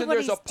a see reason what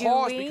there's a he's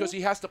pause doing. because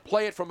he has to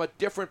play it from a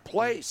different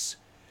place.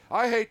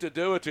 I hate to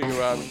do it to you,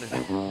 Robin.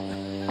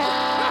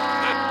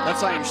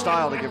 That's not your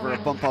style to give her a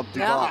bump.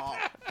 No.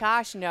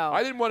 Gosh, no.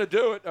 I didn't want to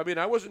do it. I mean,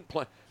 I wasn't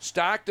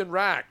stacked and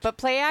racked. But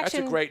play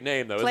action. That's a great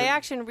name, though. Play isn't it?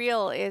 action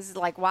reel is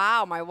like,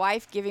 wow, my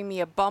wife giving me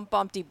a bump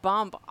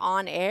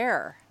on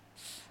air.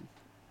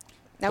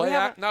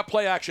 Now Not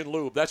play action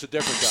lube. That's a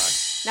different guy.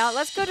 Now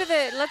let's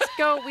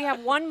go. We have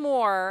one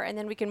more, and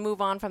then we can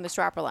move on from the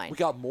strapper line. We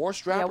got more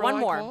strapper one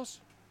line more. calls?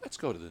 Let's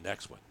go to the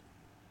next one.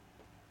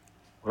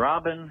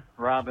 Robin,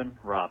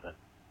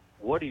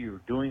 what are you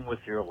doing with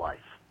your life?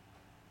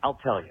 I'll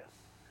tell you.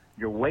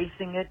 You're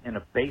wasting it in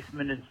a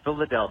basement in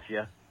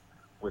Philadelphia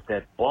with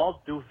that bald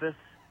doofus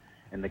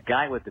and the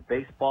guy with the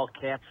baseball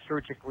cap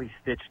surgically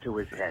stitched to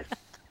his head.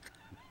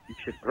 You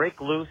should break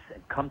loose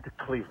and come to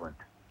Cleveland.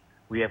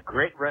 We have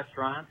great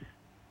restaurants.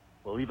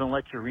 We'll even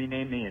let you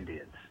rename the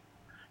Indians.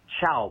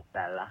 Ciao,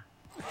 Bella.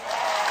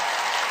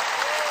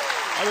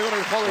 I think we're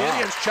going to call the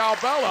Indians Ciao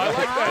Bella. I like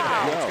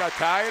that name. It's got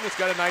Italian. It's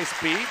got a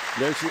nice beat.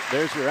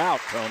 There's your out,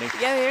 Tony.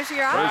 Yeah, there's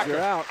your out. There's your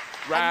out.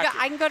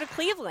 I can go to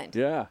Cleveland.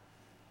 Yeah.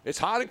 It's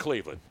hot in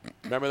Cleveland.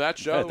 Remember that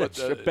show?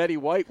 Betty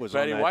White was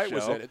on that show. Betty White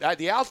was in it.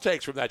 The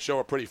outtakes from that show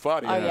are pretty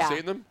funny. Oh, Have yeah. you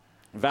seen them?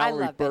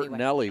 Valerie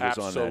Bertinelli was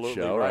on that Absolutely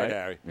show, right, right?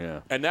 Harry. Yeah.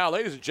 And now,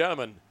 ladies and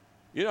gentlemen,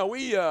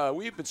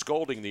 we've been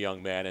scolding the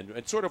young man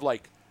and sort of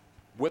like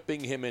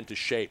whipping him into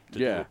shape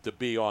to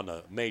be on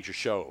a major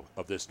show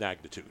of this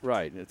magnitude.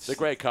 Right. It's the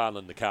great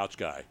Conlon, the couch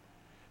guy.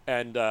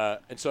 And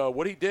so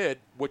what he did,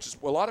 which is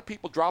a lot of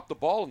people dropped the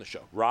ball in the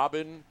show.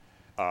 Robin,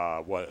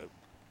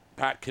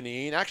 Pat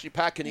Kineen. Actually,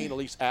 Pat Kineen at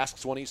least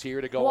asks when he's here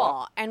to go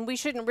up. And we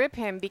shouldn't rip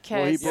him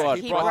because he brought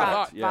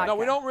vodka. No,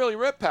 we don't really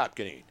rip Pat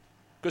Kineen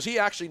because he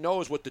actually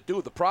knows what to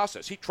do, the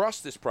process. He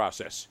trusts this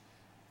process.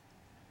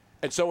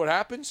 And so what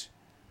happens?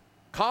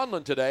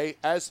 Conlon today,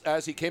 as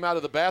he came out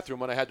of the bathroom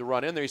when I had to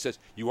run in there, he says,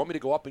 "You want me to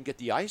go up and get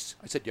the ice?"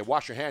 I said, "Yeah,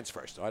 wash your hands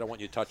first. I don't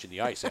want you touching the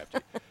ice after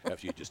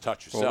you just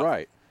touch yourself." Well,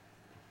 right.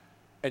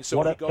 And so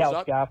what he up, goes couch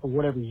up. guy, for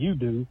whatever you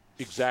do.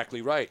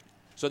 Exactly right.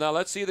 So now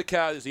let's see the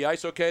couch. Is the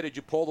ice okay? Did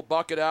you pull the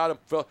bucket out and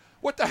fill?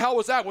 What the hell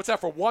was that? What's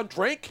that for one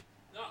drink?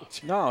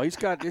 No, he's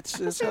got. There's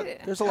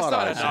a lot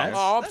of ice.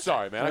 Oh, I'm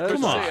sorry, man. I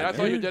couldn't see it. I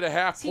thought you did a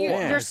half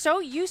pour. You're so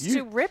used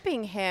to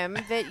ripping him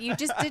that you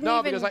just didn't even.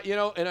 No, because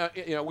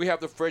we have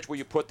the fridge where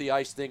you put the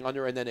ice thing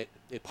under and then it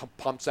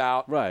pumps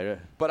out. Right.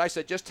 But I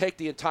said just take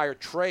the entire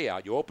tray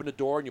out. You open the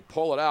door and you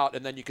pull it out,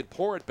 and then you can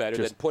pour it better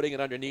than putting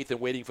it underneath and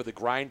waiting for the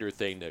grinder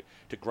thing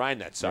to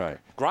grind that sucker. Right.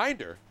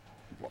 Grinder.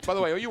 By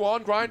the way, are you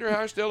on Grindr,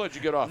 Harry, still, or did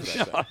you get off of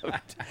that stuff?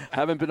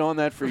 Haven't been on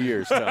that for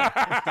years, Tom.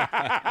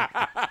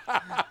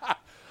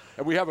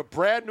 And we have a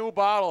brand new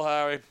bottle,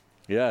 Harry.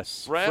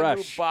 Yes, Brand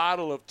new fresh.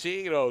 bottle of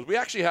Tito's. We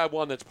actually have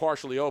one that's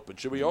partially open.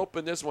 Should we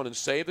open this one and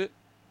save it?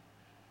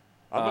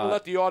 I'm going to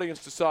let the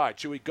audience decide.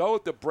 Should we go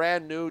with the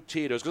brand new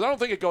Tito's? Because I don't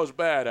think it goes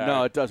bad, Harry.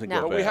 No, it doesn't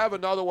go But bad. we have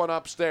another one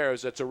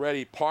upstairs that's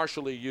already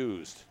partially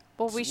used.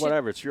 Well, we should.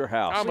 Whatever, it's your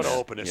house. I'm going to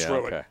open it.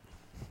 Screw it.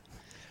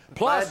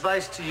 My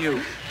advice to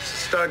you,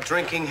 start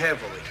drinking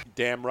heavily.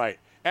 Damn right.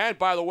 And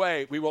by the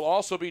way, we will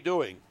also be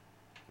doing,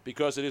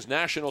 because it is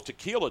National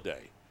Tequila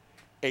Day,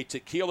 a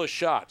tequila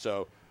shot.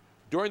 So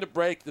during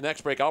the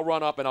next break, I'll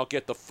run up and I'll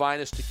get the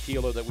finest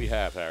tequila that we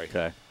have, Harry.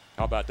 Okay.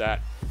 How about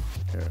that?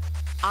 Yeah.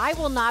 I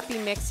will not be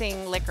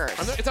mixing liquors.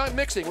 It's not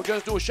mixing. We're going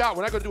to do a shot.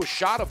 We're not going to do a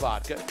shot of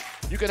vodka.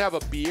 You can have a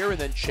beer and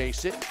then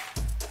chase it.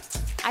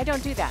 I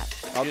don't do that.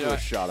 I'll do a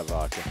shot of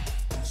vodka.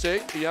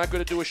 See? You're not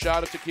going to do a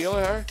shot of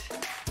tequila, Harry?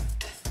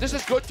 This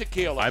is good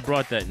tequila. I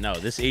brought that. No,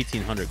 this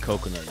 1800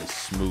 coconut is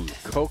smooth.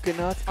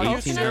 Coconut? Are you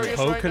 1800 serious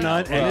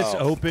coconut, right now? and it's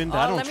opened.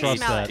 I don't let me trust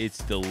smell that. it. It's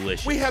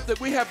delicious. We have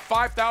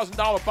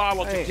 $5,000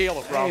 bottle of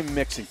tequila, bro. I ain't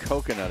mixing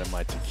coconut in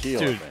my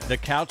tequila, Dude, man. the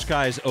couch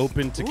guy's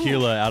opened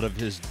tequila out of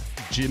his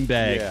gym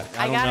bag. Yeah.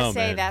 I don't gotta know,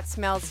 say man. that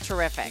smells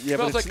terrific. Yeah,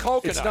 smells but like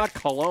coconut. It's not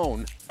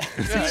cologne.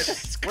 Yeah,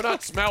 we're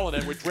not smelling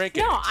it. We're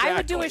drinking No, it. I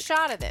would do a Exactly.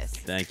 shot of this.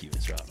 Thank you,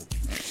 Miss Robin.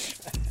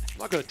 I'm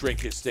not going to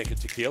drink his stinking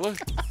tequila.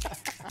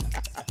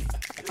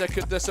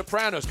 The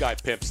Sopranos guy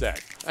pimps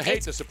that. I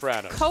hate the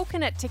Sopranos.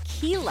 Coconut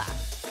tequila.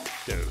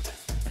 Dude.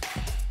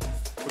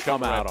 We're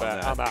coming out on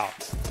back.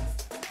 that.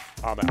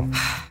 I'm out.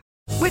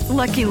 With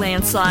Lucky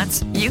Land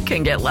Slots, you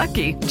can get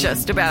lucky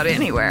just about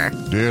anywhere.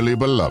 Dearly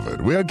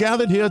beloved, we are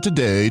gathered here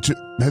today to...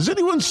 Has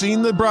anyone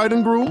seen the bride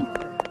and groom?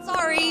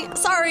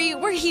 Sorry,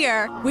 we're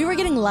here. We were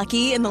getting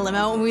lucky in the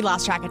limo and we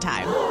lost track of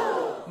time.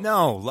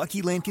 No,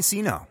 Lucky Land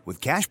Casino, with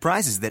cash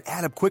prizes that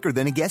add up quicker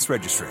than a guest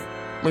registry.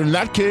 In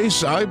that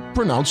case, I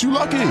pronounce you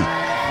lucky.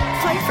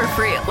 Play for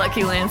free at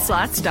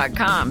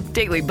LuckyLandSlots.com.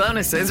 Daily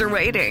bonuses are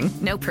waiting.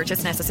 No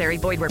purchase necessary.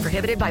 Void where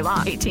prohibited by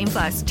law.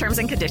 18+. Terms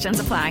and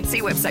conditions apply.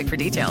 See website for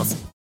details.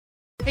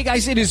 Hey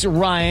guys, it is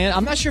Ryan.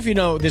 I'm not sure if you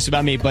know this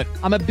about me, but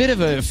I'm a bit of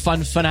a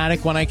fun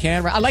fanatic when I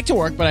can. I like to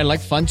work, but I like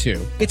fun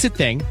too. It's a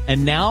thing.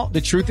 And now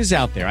the truth is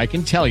out there. I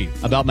can tell you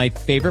about my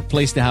favorite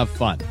place to have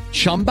fun.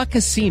 Chumba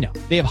Casino.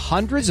 They have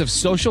hundreds of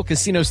social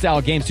casino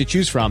style games to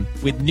choose from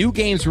with new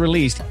games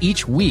released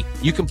each week.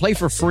 You can play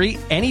for free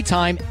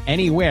anytime,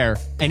 anywhere.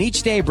 And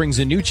each day brings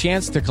a new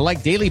chance to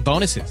collect daily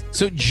bonuses.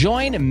 So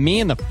join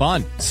me in the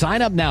fun.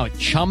 Sign up now at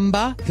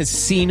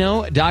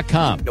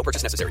ChumbaCasino.com. No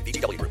purchase necessary.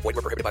 VGW Group. Void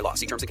where prohibited by law.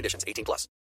 See terms and conditions. 18+.